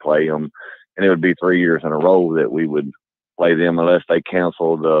year we play them, and it would be 3 years in a row that we would play them unless they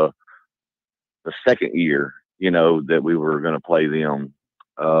cancel the second year, that we were going to play them,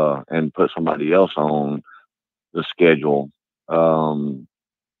 and put somebody else on the schedule.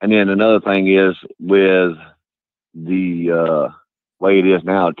 And then another thing is with the way it is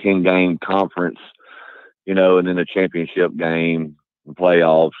now, a 10-game conference, and then the championship game, the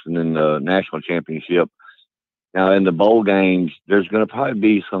playoffs, and then the national championship. Now, in the bowl games, there's going to probably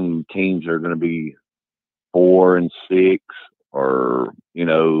be some teams that are going to be 4-6 or,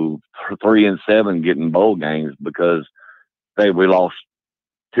 3-7 getting bowl games because we lost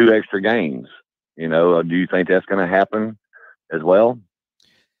 2 extra games. Do you think that's going to happen as well?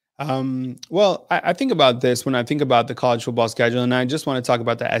 Well, I think about this when I think about the college football schedule, and I just want to talk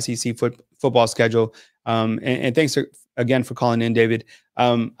about the SEC football schedule. And thanks again for calling in, David.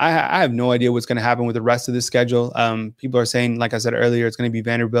 I have no idea what's going to happen with the rest of the schedule. People are saying, like I said earlier, it's going to be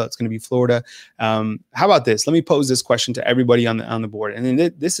Vanderbilt, it's going to be Florida. How about this? Let me pose this question to everybody on the board. And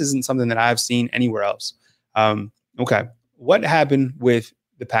then this isn't something that I've seen anywhere else. Okay. What happened with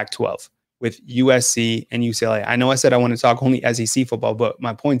the Pac-12? With USC and UCLA. I know I said I want to talk only SEC football, but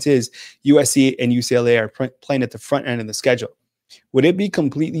my point is USC and UCLA are playing at the front end of the schedule. Would it be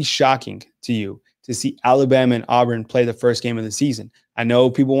completely shocking to you to see Alabama and Auburn play the first game of the season? I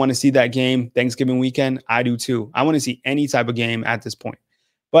know people want to see that game Thanksgiving weekend. I do too. I want to see any type of game at this point.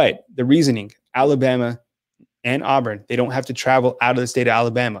 But the reasoning, Alabama and Auburn, they don't have to travel out of the state of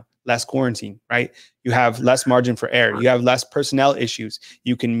Alabama. Less quarantine, right? You have less margin for error. You have less personnel issues.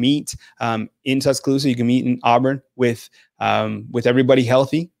 You can meet in Tuscaloosa. You can meet in Auburn with everybody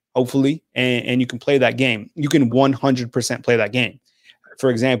healthy, hopefully, and you can play that game. You can 100% play that game. For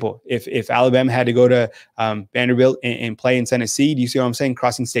example, if Alabama had to go to Vanderbilt and play in Tennessee, do you see what I'm saying?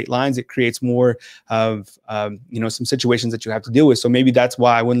 Crossing state lines, it creates more of some situations that you have to deal with. So maybe that's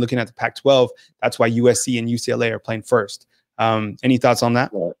why when looking at the Pac-12, that's why USC and UCLA are playing first. Any thoughts on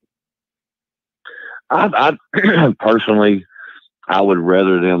that? I personally, I would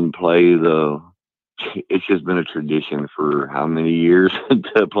rather them play it's just been a tradition for how many years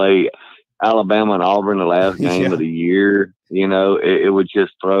to play Alabama and Auburn the last game of the year. It would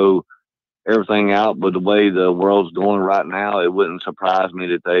just throw everything out. But the way the world's going right now, it wouldn't surprise me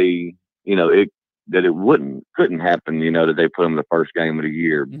that they, that it couldn't happen, that they put them the first game of the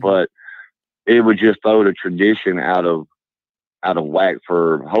year. Mm-hmm. But it would just throw the tradition out of whack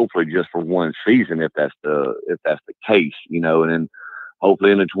for hopefully just for one season, if that's the case, and then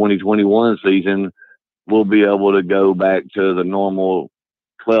hopefully in the 2021 season, we'll be able to go back to the normal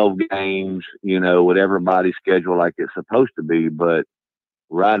 12 games, with everybody's schedule like it's supposed to be. But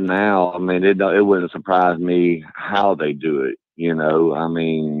right now, I mean, it wouldn't surprise me how they do it, I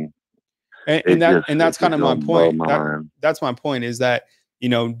mean, and that's kind of my point. That's my point is that,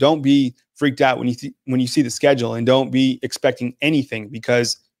 don't be freaked out when you see the schedule, and don't be expecting anything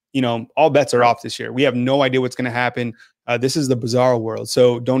because, all bets are off this year. We have no idea what's going to happen. This is the bizarre world.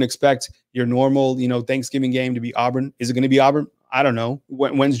 So don't expect your normal, Thanksgiving game to be Auburn. Is it going to be Auburn? I don't know.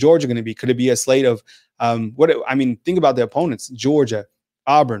 When's Georgia going to be? Could it be a slate of think about the opponents, Georgia,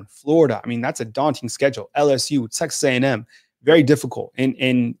 Auburn, Florida. I mean, that's a daunting schedule. LSU, Texas A&M, very difficult.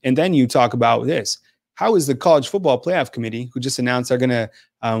 And then you talk about this. How is the College Football Playoff Committee, who just announced they're going to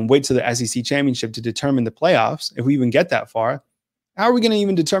wait till the SEC championship to determine the playoffs, if we even get that far? How are we going to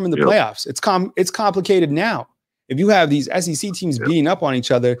even determine the playoffs? It's complicated now. If you have these SEC teams beating up on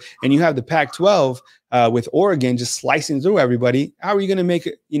each other, and you have the Pac-12 with Oregon just slicing through everybody, how are you going to make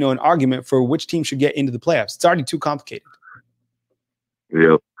an argument for which team should get into the playoffs? It's already too complicated.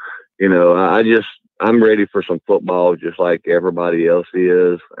 Yeah, I'm ready for some football just like everybody else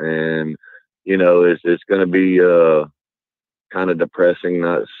is. And, it's going to be kind of depressing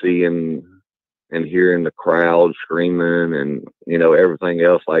not seeing and hearing the crowd screaming and, everything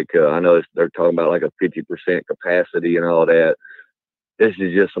else. Like, I know they're talking about like a 50% capacity and all that. This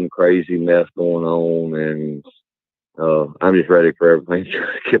is just some crazy mess going on. And I'm just ready for everything to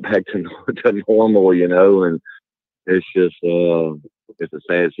get back to normal, and it's just, it's a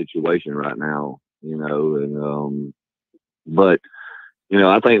sad situation right now, but,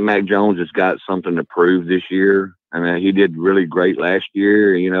 I think Mac Jones has got something to prove this year. I mean, he did really great last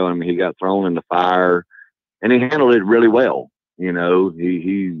year. He got thrown in the fire and he handled it really well. He handled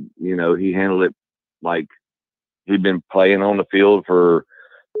it like he'd been playing on the field for,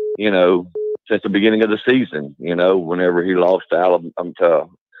 since the beginning of the season, whenever he lost to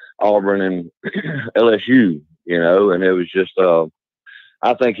Auburn and LSU, and it was just,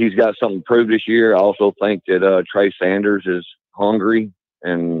 I think he's got something to prove this year. I also think that Trey Sanders is hungry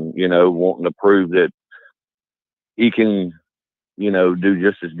and, wanting to prove that he can, do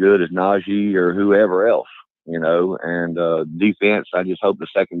just as good as Najee or whoever else, and defense, I just hope the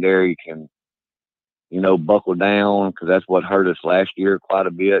secondary can, buckle down, because that's what hurt us last year quite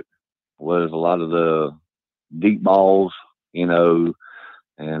a bit, was a lot of the deep balls, and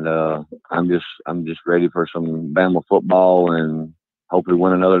I'm just ready for some Bama football and hopefully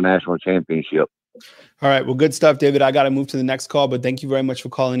win another national championship. All right. Well, good stuff, David. I got to move to the next call, but thank you very much for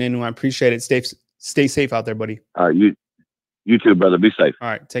calling in. I appreciate it. Stay safe out there, buddy. All right. You too, brother. Be safe. All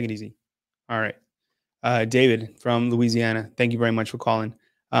right. Take it easy. All right. David from Louisiana, thank you very much for calling.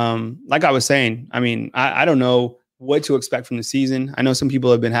 Like I was saying, I mean, I don't know what to expect from the season. I know some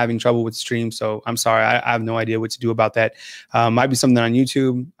people have been having trouble with stream, so I'm sorry. I have no idea what to do about that. Might be something on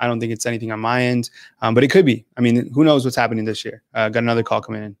YouTube. I don't think it's anything on my end, but it could be. I mean, who knows what's happening this year? Got another call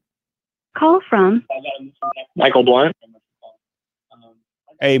coming in. Call from Michael Blunt.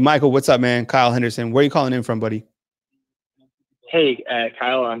 Hey, Michael, what's up, man? Kyle Henderson. Where are you calling in from, buddy? Hey,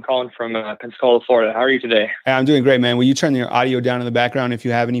 Kyle, I'm calling from Pensacola, Florida. How are you today? Hey, I'm doing great, man. Will you turn your audio down in the background if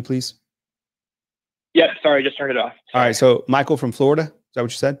you have any, please? Yep, sorry, I just turned it off. Sorry. All right, so Michael from Florida, is that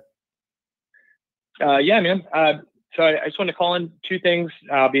what you said? Yeah, man. So I just wanted to call in two things.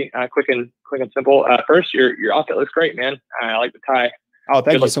 I'll be quick and simple. First, your outfit looks great, man. I like the tie. Oh,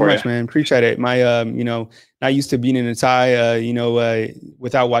 thank you so much, man. Appreciate it. My, not used to being in a tie,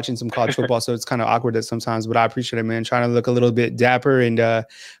 without watching some college football. So it's kind of awkward at sometimes, but I appreciate it, man. Trying to look a little bit dapper, and I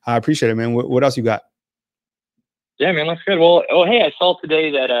appreciate it, man. What else you got? Yeah, man, looks good. Well, hey, I saw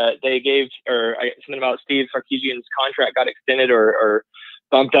today that they gave, something about Steve Sarkisian's contract got extended or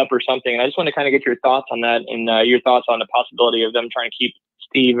bumped up or something. And I just want to kind of get your thoughts on that, and your thoughts on the possibility of them trying to keep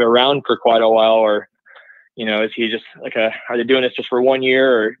Steve around for quite a while, or, is he just are they doing this just for 1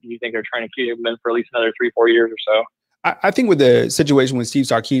 year, or do you think they're trying to keep him in for at least another 3-4 years or so? I think with the situation with Steve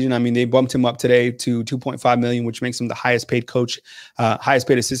Sarkisian, I mean, they bumped him up today to $2.5 million, which makes him the highest paid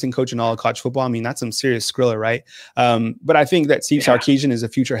assistant coach in all of college football. I mean, that's some serious skrilla, right? But I think that Steve Sarkisian is a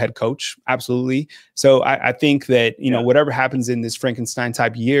future head coach. Absolutely. So I think that, whatever happens in this Frankenstein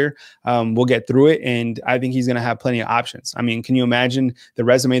type year, we'll get through it. And I think he's going to have plenty of options. I mean, can you imagine the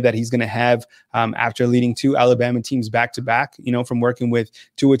resume that he's going to have after leading 2 Alabama teams back to back, from working with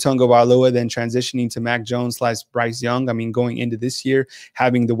Tua Tagovailoa, then transitioning to Mac Jones / Bryce Young. I mean, going into this year,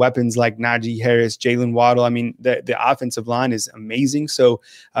 having the weapons like Najee Harris, Jalen Waddle. I mean, the offensive line is amazing. So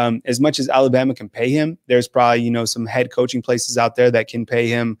as much as Alabama can pay him, there's probably, some head coaching places out there that can pay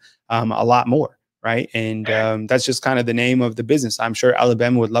him a lot more. Right. And that's just kind of the name of the business. I'm sure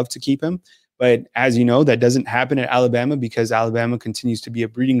Alabama would love to keep him. But as you know, that doesn't happen at Alabama because Alabama continues to be a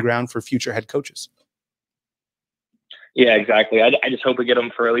breeding ground for future head coaches. Yeah, exactly. I just hope we get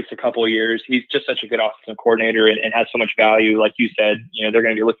him for at least a couple of years. He's just such a good offensive coordinator and has so much value. Like you said, they're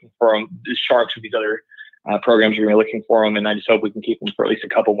going to be looking for him. The Sharks with these other programs are going to be looking for him. And I just hope we can keep him for at least a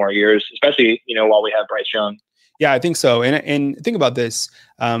couple more years, especially, while we have Bryce Young. Yeah, I think so. And think about this.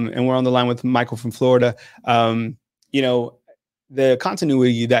 And we're on the line with Michael from Florida. The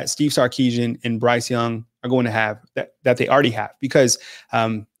continuity that Steve Sarkisian and Bryce Young are going to have that they already have because,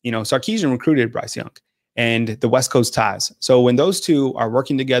 Sarkisian recruited Bryce Young and the West Coast ties. So when those two are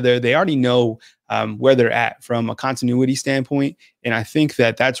working together, they already know where they're at from a continuity standpoint. And I think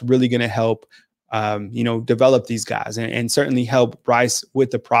that that's really going to help, develop these guys and certainly help Bryce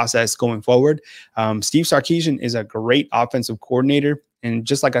with the process going forward. Steve Sarkisian is a great offensive coordinator. And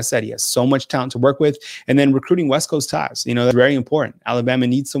just like I said, he has so much talent to work with. And then recruiting West Coast ties, that's very important. Alabama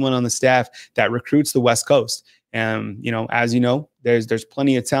needs someone on the staff that recruits the West Coast. And, as you know, there's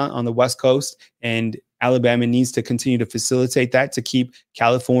plenty of talent on the West Coast. And Alabama needs to continue to facilitate that, to keep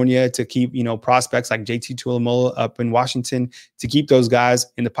California, to keep, prospects like JT Tuilamola up in Washington, to keep those guys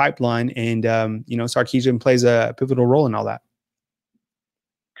in the pipeline. And, Sarkisian plays a pivotal role in all that.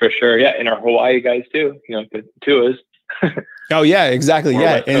 For sure. Yeah. And our Hawaii guys too, the Tuas. Oh yeah, exactly.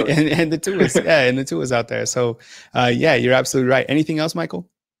 Yeah. And the Tuas, and the Tuas out there. So you're absolutely right. Anything else, Michael?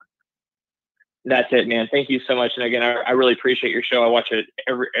 That's it, man. Thank you so much. And again, I really appreciate your show. I watch it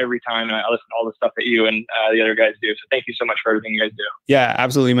every time. And I listen to all the stuff that you and the other guys do. So thank you so much for everything you guys do. Yeah,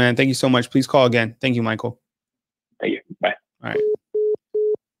 absolutely, man. Thank you so much. Please call again. Thank you, Michael. Thank you. Bye. All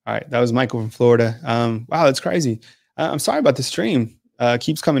right. That was Michael from Florida. Wow, that's crazy. I'm sorry about the stream.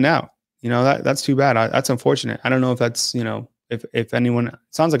 Keeps coming out. That's too bad. That's unfortunate. I don't know if that's, if anyone, it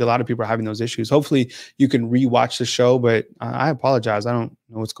sounds like a lot of people are having those issues. Hopefully you can rewatch the show, but I apologize. I don't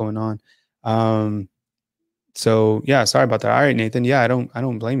know what's going on. So yeah, sorry about that. All right, Nathan. Yeah, I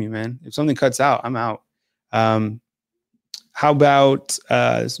don't blame you, man. If something cuts out, I'm out. How about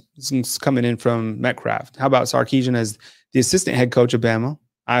this coming in from Metcraft? How about Sarkisian as the assistant head coach of Bama?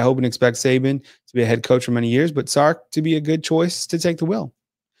 I hope and expect Saban to be a head coach for many years, but Sark to be a good choice to take the wheel.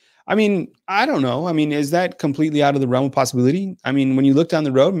 I mean, I don't know. I mean, is that completely out of the realm of possibility? I mean, when you look down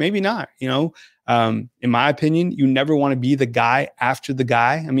the road, maybe not, in my opinion, you never want to be the guy after the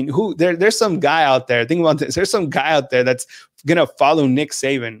guy. I mean, there's some guy out there. Think about this. There's some guy out there that's going to follow Nick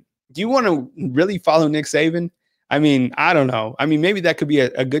Saban. Do you want to really follow Nick Saban? I mean, I don't know. I mean, maybe that could be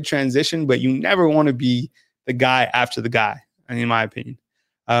a good transition, but you never want to be the guy after the guy, in my opinion.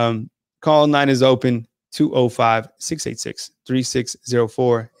 Call line is open,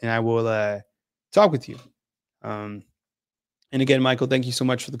 205-686-3604, and I will talk with you. And again, Michael, thank you so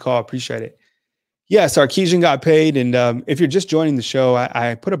much for the call. Appreciate it. Yeah, Sarkisian got paid. And if you're just joining the show,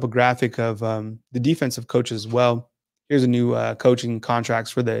 I put up a graphic of the defensive coaches as well. Here's a new coaching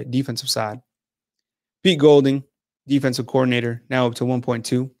contracts for the defensive side. Pete Golding, defensive coordinator, now up to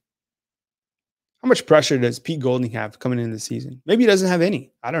 1.2. How much pressure does Pete Golding have coming into the season? Maybe he doesn't have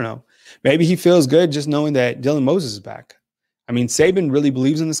any. I don't know. Maybe he feels good just knowing that Dylan Moses is back. I mean, Saban really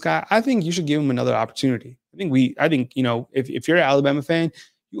believes in this guy. I think you should give him another opportunity. I think if you're an Alabama fan,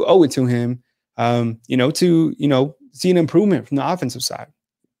 you owe it to him, to see an improvement from the offensive side.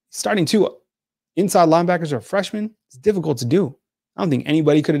 Starting two inside linebackers are freshmen. It's difficult to do. I don't think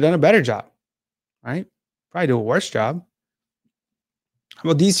anybody could have done a better job, right? Probably do a worse job. How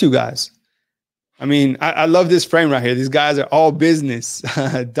about these two guys? I mean, I love this frame right here. These guys are all business.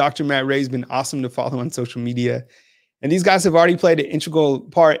 Dr. Matt Ray's been awesome to follow on social media. And these guys have already played an integral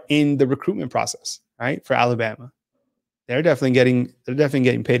part in the recruitment process, right, for Alabama. They're definitely getting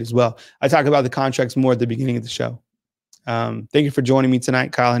paid as well. I talk about the contracts more at the beginning of the show. Thank you for joining me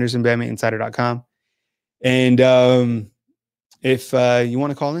tonight, Kyle Henderson, BamaInsider.com. And if you want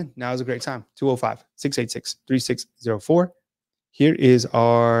to call in, now is a great time. 205-686-3604. Here is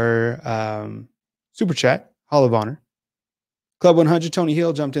our Super Chat, Hall of Honor. Club 100, Tony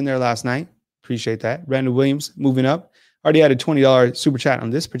Hill jumped in there last night. Appreciate that. Brandon Williams moving up. Already had a $20 Super Chat on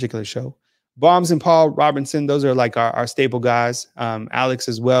this particular show. Bombs and Paul Robinson, those are like our staple guys. Alex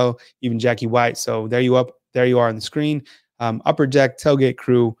as well, even Jackie White. So there you are on the screen. Upper Deck Tailgate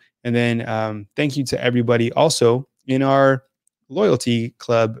Crew. And then thank you to everybody also in our Loyalty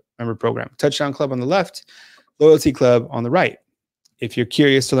Club member program. Touchdown Club on the left, Loyalty Club on the right. If you're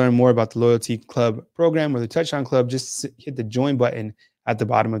curious to learn more about the Loyalty Club program or the Touchdown Club, just hit the join button at the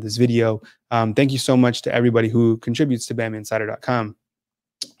bottom of this video. Thank you so much to everybody who contributes to BamaInsider.com.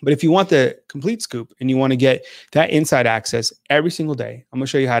 But if you want the complete scoop and you want to get that inside access every single day, I'm going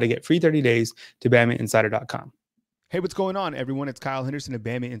to show you how to get free 30 days to BamaInsider.com. Hey, what's going on, everyone? It's Kyle Henderson of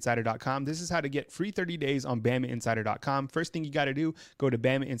BamaInsider.com. This is how to get free 30 days on BamaInsider.com. First thing you got to do, go to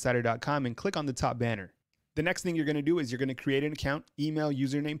BamaInsider.com and click on the top banner. The next thing you're going to do is you're going to create an account, email,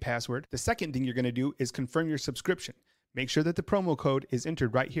 username, password. The second thing you're going to do is confirm your subscription. Make sure that the promo code is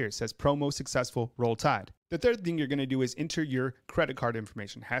entered right here. It says promo successful, roll tide. The third thing you're going to do is enter your credit card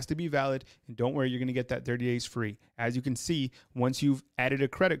information. It has to be valid, and don't worry, you're going to get that 30 days free. As you can see, once you've added a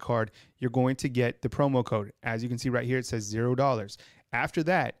credit card, you're going to get the promo code. As you can see right here, it says $0. After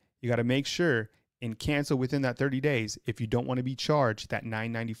that, you got to make sure and cancel within that 30 days if you don't want to be charged that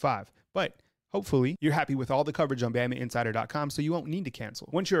 $9.95. But hopefully, you're happy with all the coverage on BamaInsider.com, so you won't need to cancel.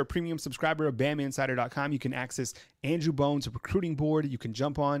 Once you're a premium subscriber of BamaInsider.com, you can access Andrew Bones' recruiting board. You can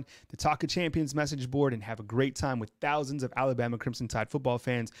jump on the Talk of Champions message board and have a great time with thousands of Alabama Crimson Tide football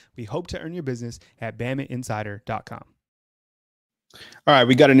fans. We hope to earn your business at BamaInsider.com. All right,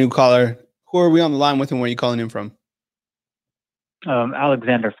 we got a new caller. Who are we on the line with and where are you calling in from?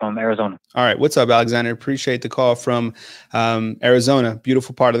 Alexander from Arizona. All right. What's up, Alexander? Appreciate the call from Arizona.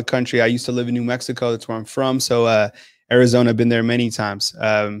 Beautiful part of the country. I used to live in New Mexico. That's where I'm from. So Arizona, been there many times.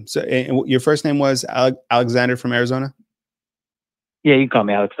 And your first name was Alexander from Arizona? Yeah, you can call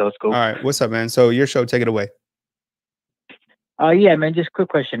me Alex. That was cool. All right. What's up, man? So your show, take it away. Yeah, man, just a quick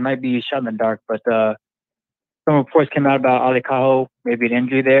question. Might be a shot in the dark, but some reports came out about Ali Cajo, maybe an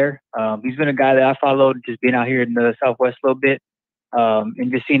injury there. He's been a guy that I followed, just being out here in the Southwest a little bit.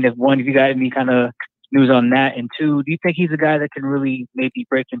 And just seeing if you got any kind of news on that, and two, do you think he's a guy that can really maybe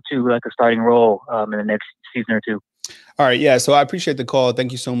break into like a starting role in the next season or two? All right. Yeah. So I appreciate the call.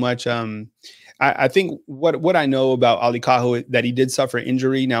 Thank you so much. I think what I know about Ali Cajo that he did suffer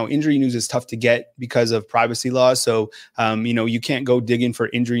injury. Now, injury news is tough to get because of privacy laws. So, you can't go digging for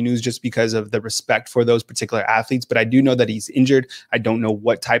injury news just because of the respect for those particular athletes. But I do know that he's injured. I don't know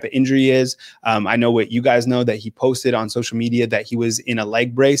what type of injury is. I know what you guys know, that he posted on social media that he was in a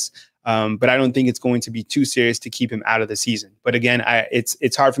leg brace. But I don't think it's going to be too serious to keep him out of the season. But again,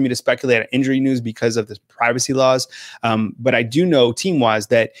 it's hard for me to speculate on injury news because of the privacy laws. But I do know team-wise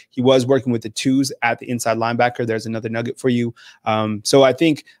that he was working with the twos at the inside linebacker. There's another nugget for you. So I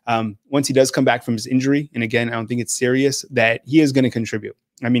think once he does come back from his injury, and again, I don't think it's serious, that he is going to contribute.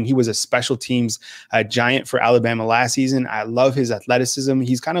 I mean, he was a special teams giant for Alabama last season. I love his athleticism.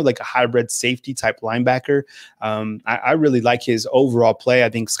 He's kind of like a hybrid safety type linebacker. I really like his overall play. I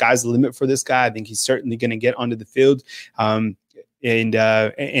think sky's the limit for this guy. I think he's certainly going to get onto the field. And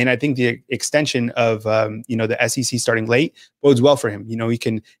I think the extension of, the SEC starting late bodes well for him. He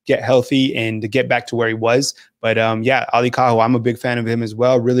can get healthy and get back to where he was. But Ali Cajo, I'm a big fan of him as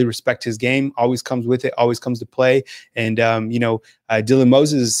well. Really respect his game. Always comes with it. Always comes to play. And, Dylan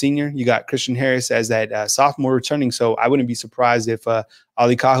Moses is a senior. You got Christian Harris as that sophomore returning. So I wouldn't be surprised if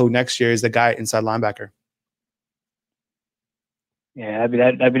Ali Cajo next year is the guy inside linebacker. Yeah,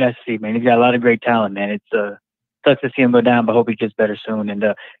 that'd be nice to see, man. He's got a lot of great talent, man. It's sucks to see him go down, but hope he gets better soon. And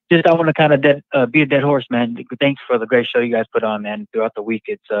I want to kind of be a dead horse, man. Thanks for the great show you guys put on, man, throughout the week.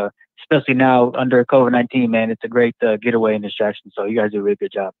 It's especially now under COVID-19, man. It's a great getaway and distraction. So you guys do a really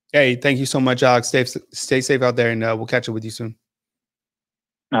good job. Hey, thank you so much, Alex. Stay safe out there, and we'll catch up with you soon.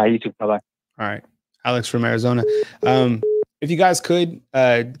 All right, you too. Bye-bye. All right. Alex from Arizona. If you guys could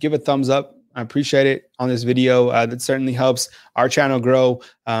give a thumbs up, I appreciate it on this video. That certainly helps our channel grow,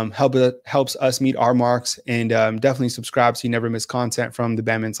 helps us meet our marks, and definitely subscribe so you never miss content from the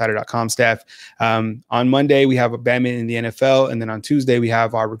BamaInsider.com staff. On Monday, we have a Bama in the NFL, and then on Tuesday, we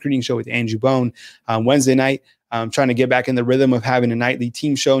have our recruiting show with Andrew Bone. Wednesday night, I'm trying to get back in the rhythm of having a nightly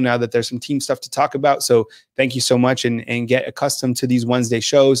team show now that there's some team stuff to talk about. So thank you so much, and get accustomed to these Wednesday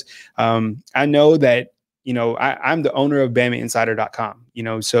shows. I know that I'm the owner of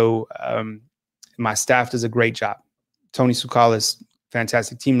BamaInsider.com, so my staff does a great job. Tony Sukalis,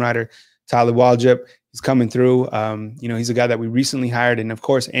 fantastic team writer. Tyler Waldrop, he's coming through. He's a guy that we recently hired. And of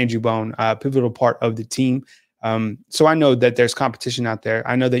course, Andrew Bone, a pivotal part of the team. So I know that there's competition out there.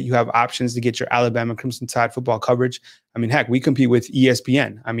 I know that you have options to get your Alabama Crimson Tide football coverage. I mean, heck, we compete with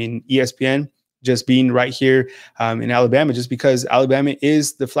ESPN. I mean, ESPN just being right here in Alabama, just because Alabama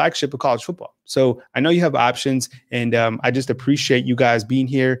is the flagship of college football. So I know you have options, and I just appreciate you guys being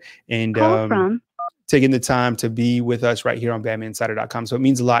here and taking the time to be with us right here on BamaInsider.com. So it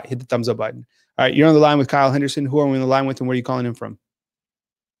means a lot. Hit the thumbs up button. All right, you're on the line with Kyle Henderson. Who are we on the line with, and where are you calling in from?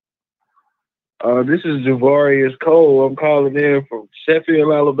 This is Javarius Cole. I'm calling in from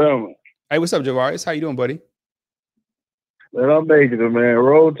Sheffield, Alabama. Hey, what's up, Javarius? How you doing, buddy? Man, I'm making it, man.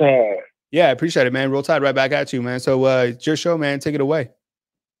 Roll Tide. Yeah, I appreciate it, man. Roll Tide right back at you, man. So it's your show, man. Take it away.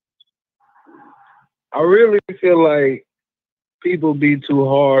 I really feel like people be too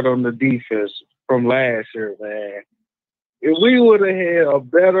hard on the defense from last year, man. If we would have had a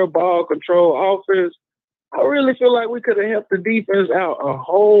better ball control offense, I really feel like we could have helped the defense out a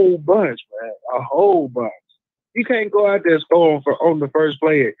whole bunch, man. A whole bunch. You can't go out there scoring on the first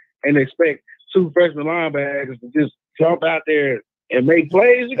play and expect two freshman linebackers to just jump out there and make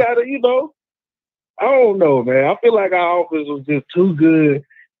plays. You gotta, I don't know, man. I feel like our offense was just too good,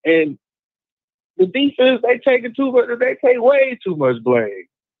 and the defense they take way too much blame.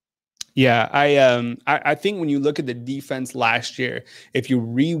 Yeah, I think when you look at the defense last year, if you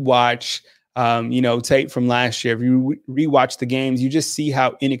rewatch tape from last year, if you rewatch the games, you just see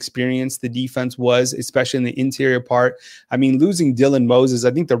how inexperienced the defense was, especially in the interior part. I mean, losing Dylan Moses,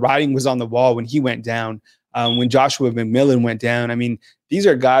 I think the writing was on the wall when he went down. When Joshua McMillan went down, I mean, these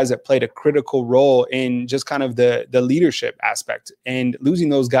are guys that played a critical role in just kind of the leadership aspect. And losing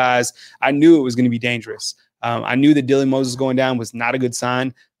those guys, I knew it was going to be dangerous. I knew that Dylan Moses going down was not a good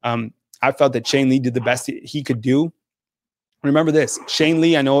sign. I felt that Shane Lee did the best he could do. remember this, Shane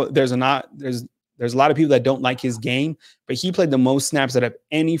Lee, I know there's a lot of people that don't like his game, but he played the most snaps out of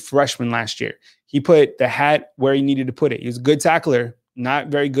any freshman last year. He put the hat where he needed to put it. He was a good tackler, not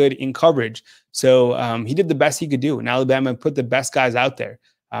very good in coverage. So he did the best he could do. And Alabama put the best guys out there.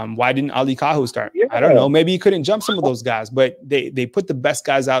 Why didn't Ali Kaho start? Yeah. I don't know. Maybe he couldn't jump some of those guys, but they put the best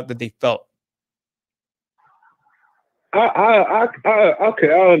guys out that they felt.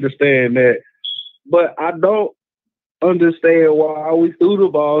 Okay, I understand that, but I don't understand why we threw the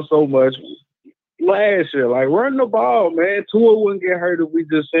ball so much last year. Like, run the ball, man. Tua wouldn't get hurt if we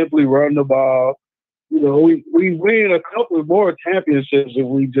just simply run the ball. You know, we win a couple more championships if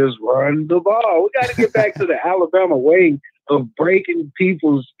we just run the ball. We got to get back to the Alabama way of breaking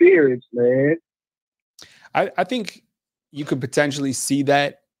people's spirits, man. I think you could potentially see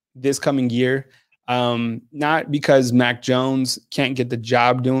that this coming year. Not because Mac Jones can't get the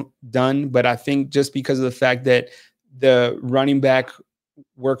job done, but I think just because of the fact that the running back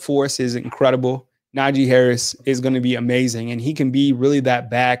workforce is incredible. Najee Harris is going to be amazing, and he can be really that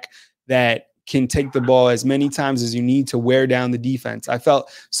back that can take the ball as many times as you need to wear down the defense. I felt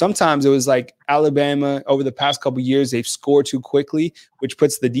sometimes it was like Alabama over the past couple of years, they've scored too quickly, which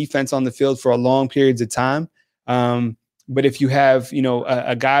puts the defense on the field for a long periods of time. But if you have,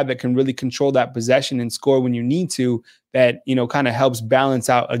 a guy that can really control that possession and score when you need to, that, kind of helps balance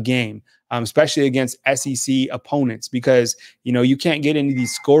out a game, especially against SEC opponents, because, you can't get into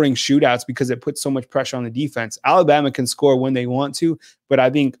these scoring shootouts because it puts so much pressure on the defense. Alabama can score when they want to, but I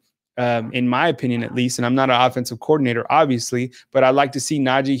think, in my opinion, at least, and I'm not an offensive coordinator, obviously, but I'd like to see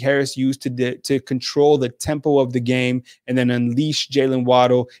Najee Harris used to control the tempo of the game and then unleash Jalen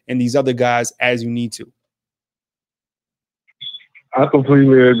Waddle and these other guys as you need to. I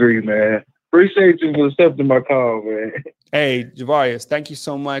completely agree, man. Appreciate you for accepting my call, man. Hey, Javarius, thank you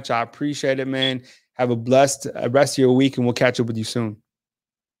so much. I appreciate it, man. Have a blessed rest of your week, and we'll catch up with you soon.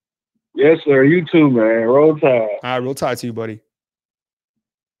 Yes, sir. You too, man. Roll Tide. All right, roll Tide to you, buddy.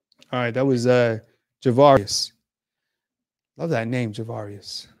 All right, that was Javarius. Love that name,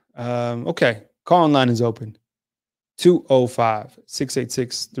 Javarius. Okay, call line is open.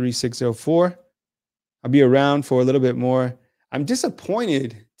 205-686-3604. I'll be around for a little bit more. I'm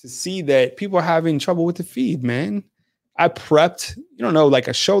disappointed to see that people are having trouble with the feed, man. I prepped, like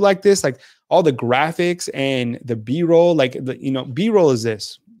a show like this, like all the graphics and the B-roll, B-roll is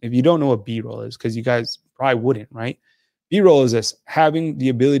this. If you don't know what B-roll is, because you guys probably wouldn't, right? B-roll is this, having the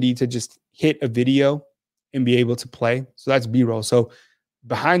ability to just hit a video and be able to play. So that's B-roll. So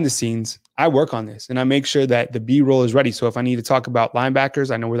behind the scenes, I work on this and I make sure that the B-roll is ready. So if I need to talk about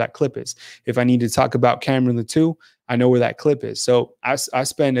linebackers, I know where that clip is. If I need to talk about Cameron Latou, I know where that clip is. So I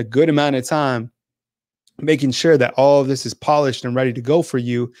spend a good amount of time making sure that all of this is polished and ready to go for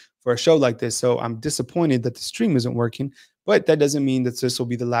you for a show like this. So I'm disappointed that the stream isn't working, but that doesn't mean that this will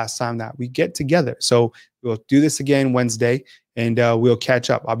be the last time that we get together. So we'll do this again Wednesday and we'll catch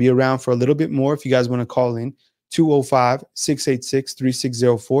up. I'll be around for a little bit more. If you guys want to call in,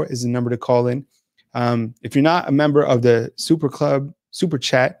 205-686-3604 is the number to call in. If you're not a member of the Super Club, Super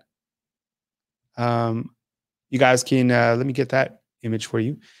Chat, you guys can, let me get that image for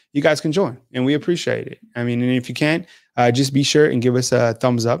you. You guys can join and we appreciate it. I mean, and if you can't, just be sure and give us a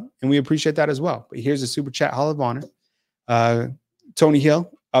thumbs up and we appreciate that as well. But here's a Super Chat Hall of Honor. Tony Hill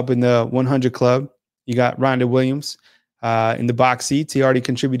up in the 100 Club. You got Rhonda Williams in the box seats. He already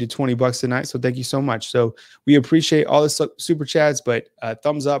contributed $20 tonight. So thank you so much. So we appreciate all the Super Chats, but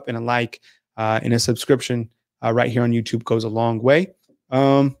thumbs up and a like and a subscription right here on YouTube goes a long way.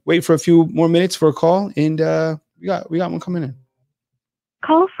 Wait for a few more minutes for a call, and we got one coming in.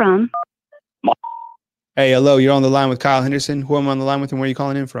 Call from. Hey, hello. You're on the line with Kyle Henderson. Who am I on the line with, and where are you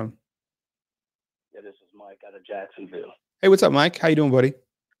calling in from? Yeah, this is Mike out of Jacksonville. Hey, what's up, Mike? How you doing, buddy?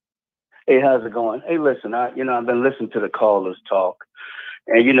 Hey, how's it going? Hey, listen, I've been listening to the callers talk,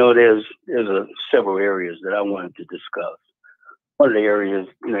 and there's several areas that I wanted to discuss. One of the areas,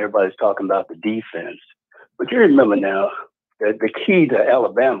 everybody's talking about the defense, but you remember now that the key to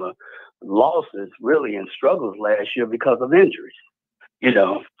Alabama losses really and struggles last year because of injuries,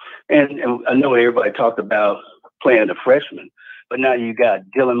 and I know everybody talked about playing the freshmen, but now you got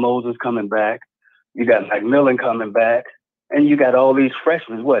Dylan Moses coming back, you got McMillan coming back, and you got all these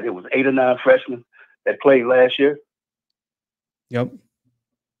freshmen. It was 8 or 9 freshmen that played last year. Yep.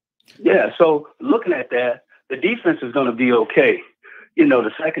 Yeah. So looking at that, the defense is going to be okay.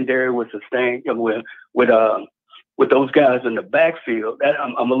 The secondary was sustained with those guys in the backfield. That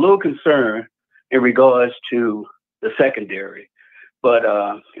I'm a little concerned in regards to the secondary, but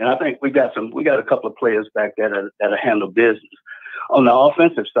and I think we got a couple of players back there that handle business. On the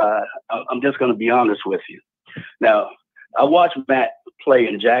offensive side, I'm just going to be honest with you. Now, I watched Matt play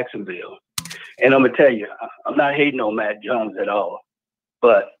in Jacksonville, and I'm gonna tell you, I'm not hating on Matt Jones at all.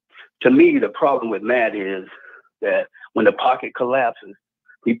 But to me, the problem with Matt is that when the pocket collapses,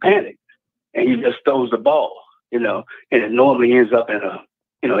 he panics and he just throws the ball, and it normally ends up in a,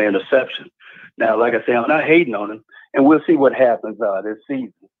 interception. Now, like I say, I'm not hating on him, and we'll see what happens this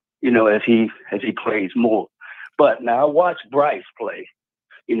season, as he plays more. But now I watched Bryce play,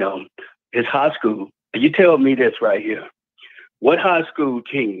 his high school. And you tell me this right here. What high school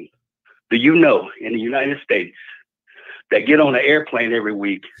team do you know in the United States that get on an airplane every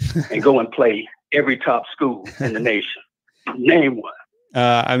week and go and play every top school in the nation? Name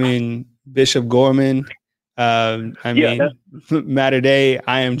one. Bishop Gorman. Matter Day,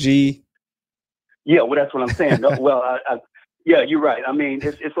 IMG. Yeah, well, that's what I'm saying. No, well, yeah, you're right.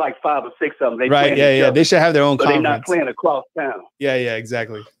 It's like 5 or 6 of them. They right, yeah. They should have their own conference. They're not playing across town. Yeah,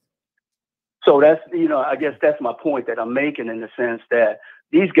 exactly. So that's, I guess that's my point that I'm making, in the sense that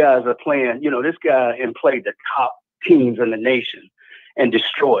these guys are playing, this guy and played the top teams in the nation and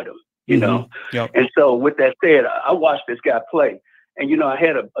destroyed them, Yep. And so with that said, I watched this guy play, and, I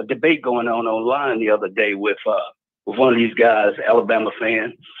had a debate going on online the other day with one of these guys, Alabama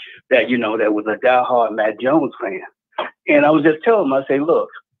fan, that, that was a diehard Matt Jones fan. And I was just telling him, I say, look,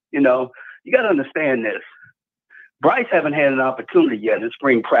 you got to understand this. Bryce haven't had an opportunity yet in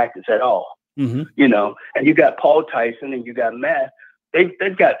spring practice at all. And you got Paul Tyson and you got Matt.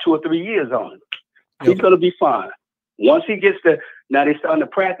 They've got 2 or 3 years on him. He's going to be fine. Once he gets now they're starting to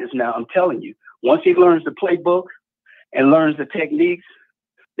practice now, I'm telling you. Once he learns the playbook and learns the techniques,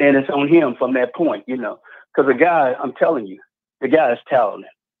 then it's on him from that point, Because the guy, I'm telling you, the guy is talented.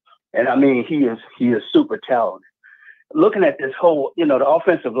 And he is super talented. Looking at this whole, the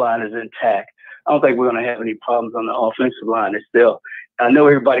offensive line is intact. I don't think we're going to have any problems on the offensive line. It's still, I know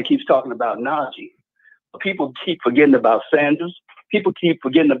everybody keeps talking about Najee. People keep forgetting about Sanders. People keep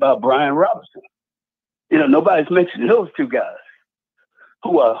forgetting about Brian Robinson. Nobody's mentioning those 2 guys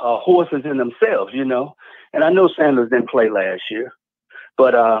who are horses in themselves, And I know Sanders didn't play last year,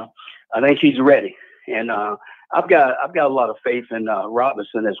 but I think he's ready. And I've got a lot of faith in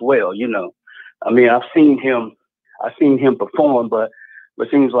Robinson as well. I've seen him perform, but it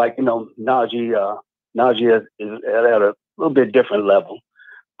seems like Najee is at a little bit different level.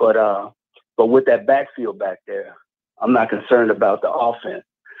 But with that backfield back there, I'm not concerned about the offense.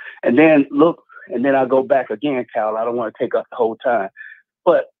 And then I go back again, Kyle. I don't want to take up the whole time,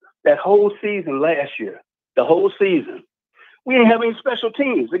 but that whole season last year, we didn't have any special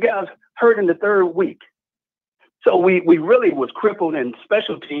teams. The guys hurt in the 3rd week. So we really was crippled in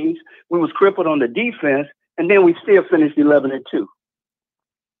special teams. We was crippled on the defense, and then we still finished 11-2.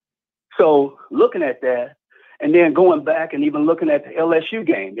 So looking at that, and then going back and even looking at the LSU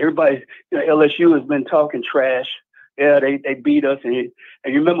game, everybody, LSU has been talking trash. Yeah, they beat us, and you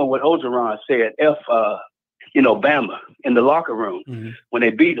remember what Ogeron said, Bama in the locker room when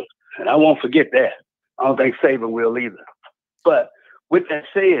they beat us, and I won't forget that. I don't think Saban will either. But with that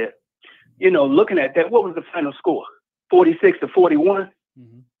said, looking at that, what was the final score? 46-41,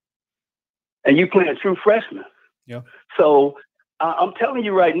 and you playing true freshmen. Yeah. So I'm telling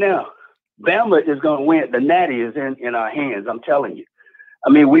you right now, Bama is going to win. The Natty is in our hands. I'm telling you.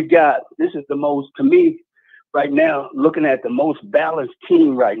 This is the most, to me, right now, looking at the most balanced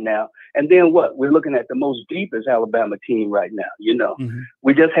team right now. And then what? We're looking at the most deepest Alabama team right now.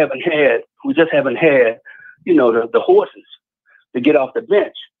 We just haven't had, the horses to get off the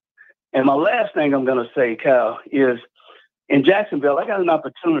bench. And my last thing I'm going to say, Kyle, is in Jacksonville, I got an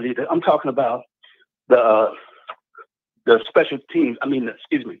opportunity I'm talking about the special teams.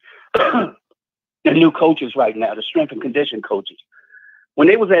 The new coaches right now, the strength and condition coaches. When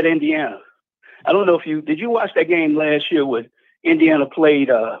they was at Indiana, I don't know if did you watch that game last year when Indiana played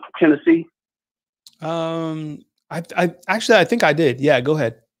Tennessee? I think I did. Yeah, go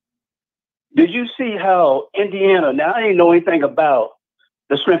ahead. Did you see how Indiana, now I didn't know anything about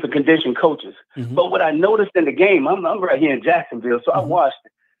the strength and condition coaches, but what I noticed in the game, I'm right here in Jacksonville, so I watched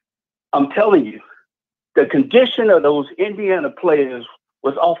it. I'm telling you, the condition of those Indiana players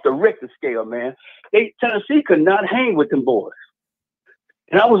was off the Richter scale, man. Tennessee could not hang with them boys.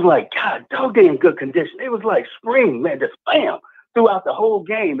 And I was like, God, dog, they in good condition. It was like spring, man, just bam, throughout the whole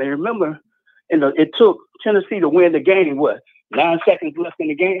game. And remember, it took Tennessee to win the game, 9 seconds left in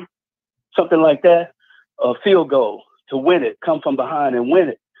the game? Something like that. A field goal to win it, come from behind and win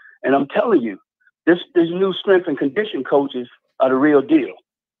it. And I'm telling you, these new strength and condition coaches are the real deal.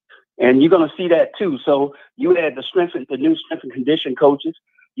 And you're going to see that too. So you had the new strength and condition coaches.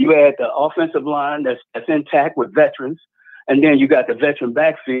 You had the offensive line that's intact with veterans. And then you got the veteran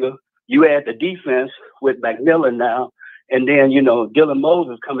backfield. You add the defense with McMillan now And then, you know, Dylan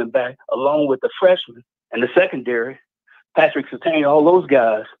Moses coming back along with the freshman and the secondary, Patrick Surtain, all those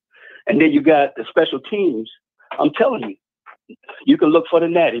guys. And then you got the special teams. I'm telling you, you can look for the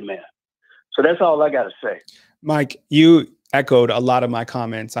natty man. So that's all I got to say. Mike, you echoed a lot of my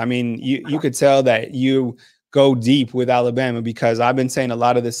comments. I mean, you could tell that you go deep with Alabama because I've been saying a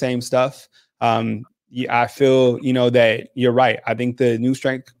lot of the same stuff. I feel, you know, that you're right. I think the new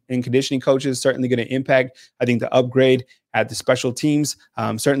strength and conditioning coach is certainly going to impact. I think the upgrade at the special teams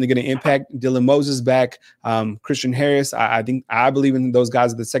certainly going to impact. Dylan Moses back, Christian Harris. I believe in those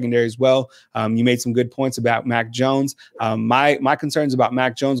guys at the secondary as well. You made some good points about Mac Jones. My concerns about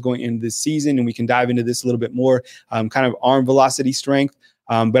Mac Jones going into this season, and we can dive into this a little bit more, kind of arm velocity strength.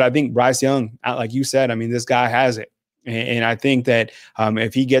 But I think Bryce Young, like you said, I mean, this guy has it. And I think that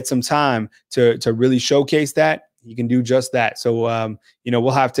if he gets some time to really showcase that, he can do just that. So, you know,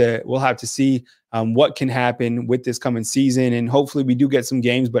 we'll have to see what can happen with this coming season. And hopefully we do get some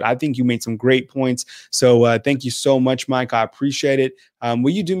games, but I think you made some great points. So thank you so much, Mike. I appreciate it.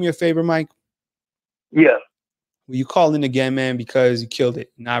 Will you do me a favor, Mike? Yeah. Will you call in again, man, because you killed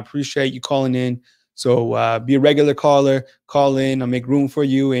it. And I appreciate you calling in. So be a regular caller, call in, I'll make room for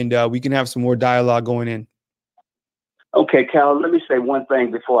you, and we can have some more dialogue going in. Okay, Cal, let me say one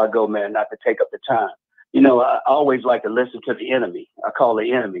thing before I go, man, not to take up the time. You know, I always like to listen to the enemy. I call the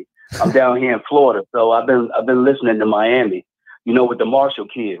enemy. I'm down here in Florida, so I've been listening to Miami, you know, with the Marshall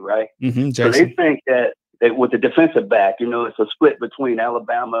kid, right? Mm-hmm, so they think that with the defensive back, you know, it's a split between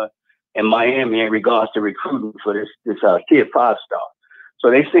Alabama and Miami in regards to recruiting for this kid 5-star.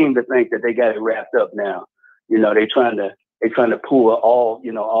 So they seem to think that they got it wrapped up now. You know, they're trying to pull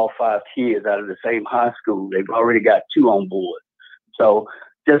all 5 kids out of the same high school. They've already got 2 on board. So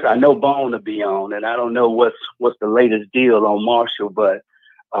I know Bone to be on, and I don't know what's the latest deal on Marshall, but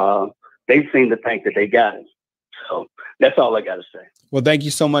they seem to think that they got it. So that's all I got to say. Well, thank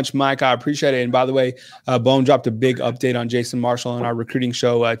you so much, Mike. I appreciate it. And by the way, Bone dropped a big update on Jason Marshall on our recruiting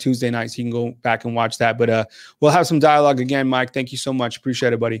show Tuesday night, so you can go back and watch that. But we'll have some dialogue again, Mike. Thank you so much.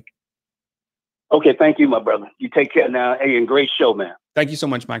 Appreciate it, buddy. Okay, thank you, my brother. You take care now. Hey, and great show, man. Thank you so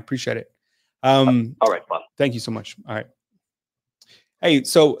much, Mike. Appreciate it. All right, bye. Thank you so much. All right. Hey,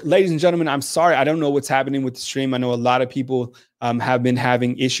 so ladies and gentlemen, I'm sorry. I don't know what's happening with the stream. I know a lot of people have been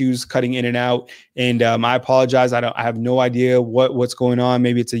having issues cutting in and out, and I apologize. I have no idea what's going on.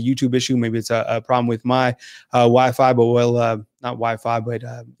 Maybe it's a YouTube issue. Maybe it's a problem with my Wi-Fi, but not Wi-Fi, but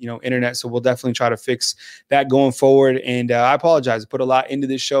internet. So we'll definitely try to fix that going forward. And I apologize. I put a lot into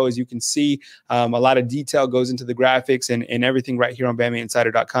this show, as you can see. A lot of detail goes into the graphics and everything right here on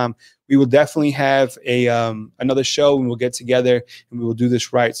BamaInsider.com. We will definitely have another show, and we'll get together and we will do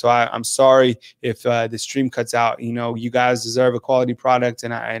this right. So I'm sorry if the stream cuts out. You know, you guys deserve a quality product,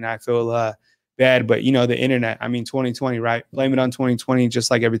 and I feel bad, but you know, the internet, I mean, 2020, right? Blame it on 2020,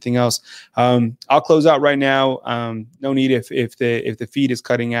 just like everything else. I'll close out right now. No need if the feed is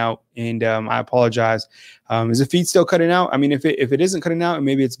cutting out, and I apologize. Is the feed still cutting out? I mean, if it isn't cutting out and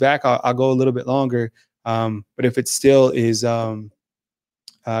maybe it's back, I'll go a little bit longer. But if it still is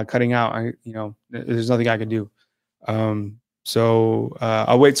cutting out, there's nothing I can do. So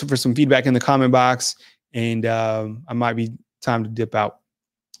I'll wait for some feedback in the comment box, and I might be time to dip out.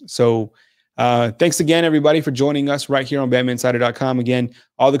 So thanks again, everybody, for joining us right here on BamaInsider.com. Again,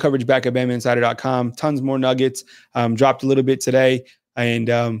 all the coverage back at BamaInsider.com. Tons more nuggets. Dropped a little bit today,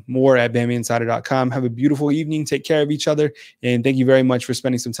 and more at BamaInsider.com. Have a beautiful evening. Take care of each other. And thank you very much for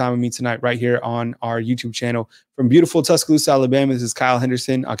spending some time with me tonight right here on our YouTube channel. From beautiful Tuscaloosa, Alabama, this is Kyle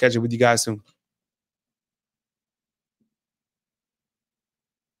Henderson. I'll catch up with you guys soon.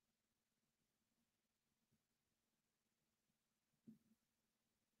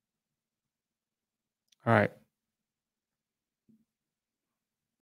 All right.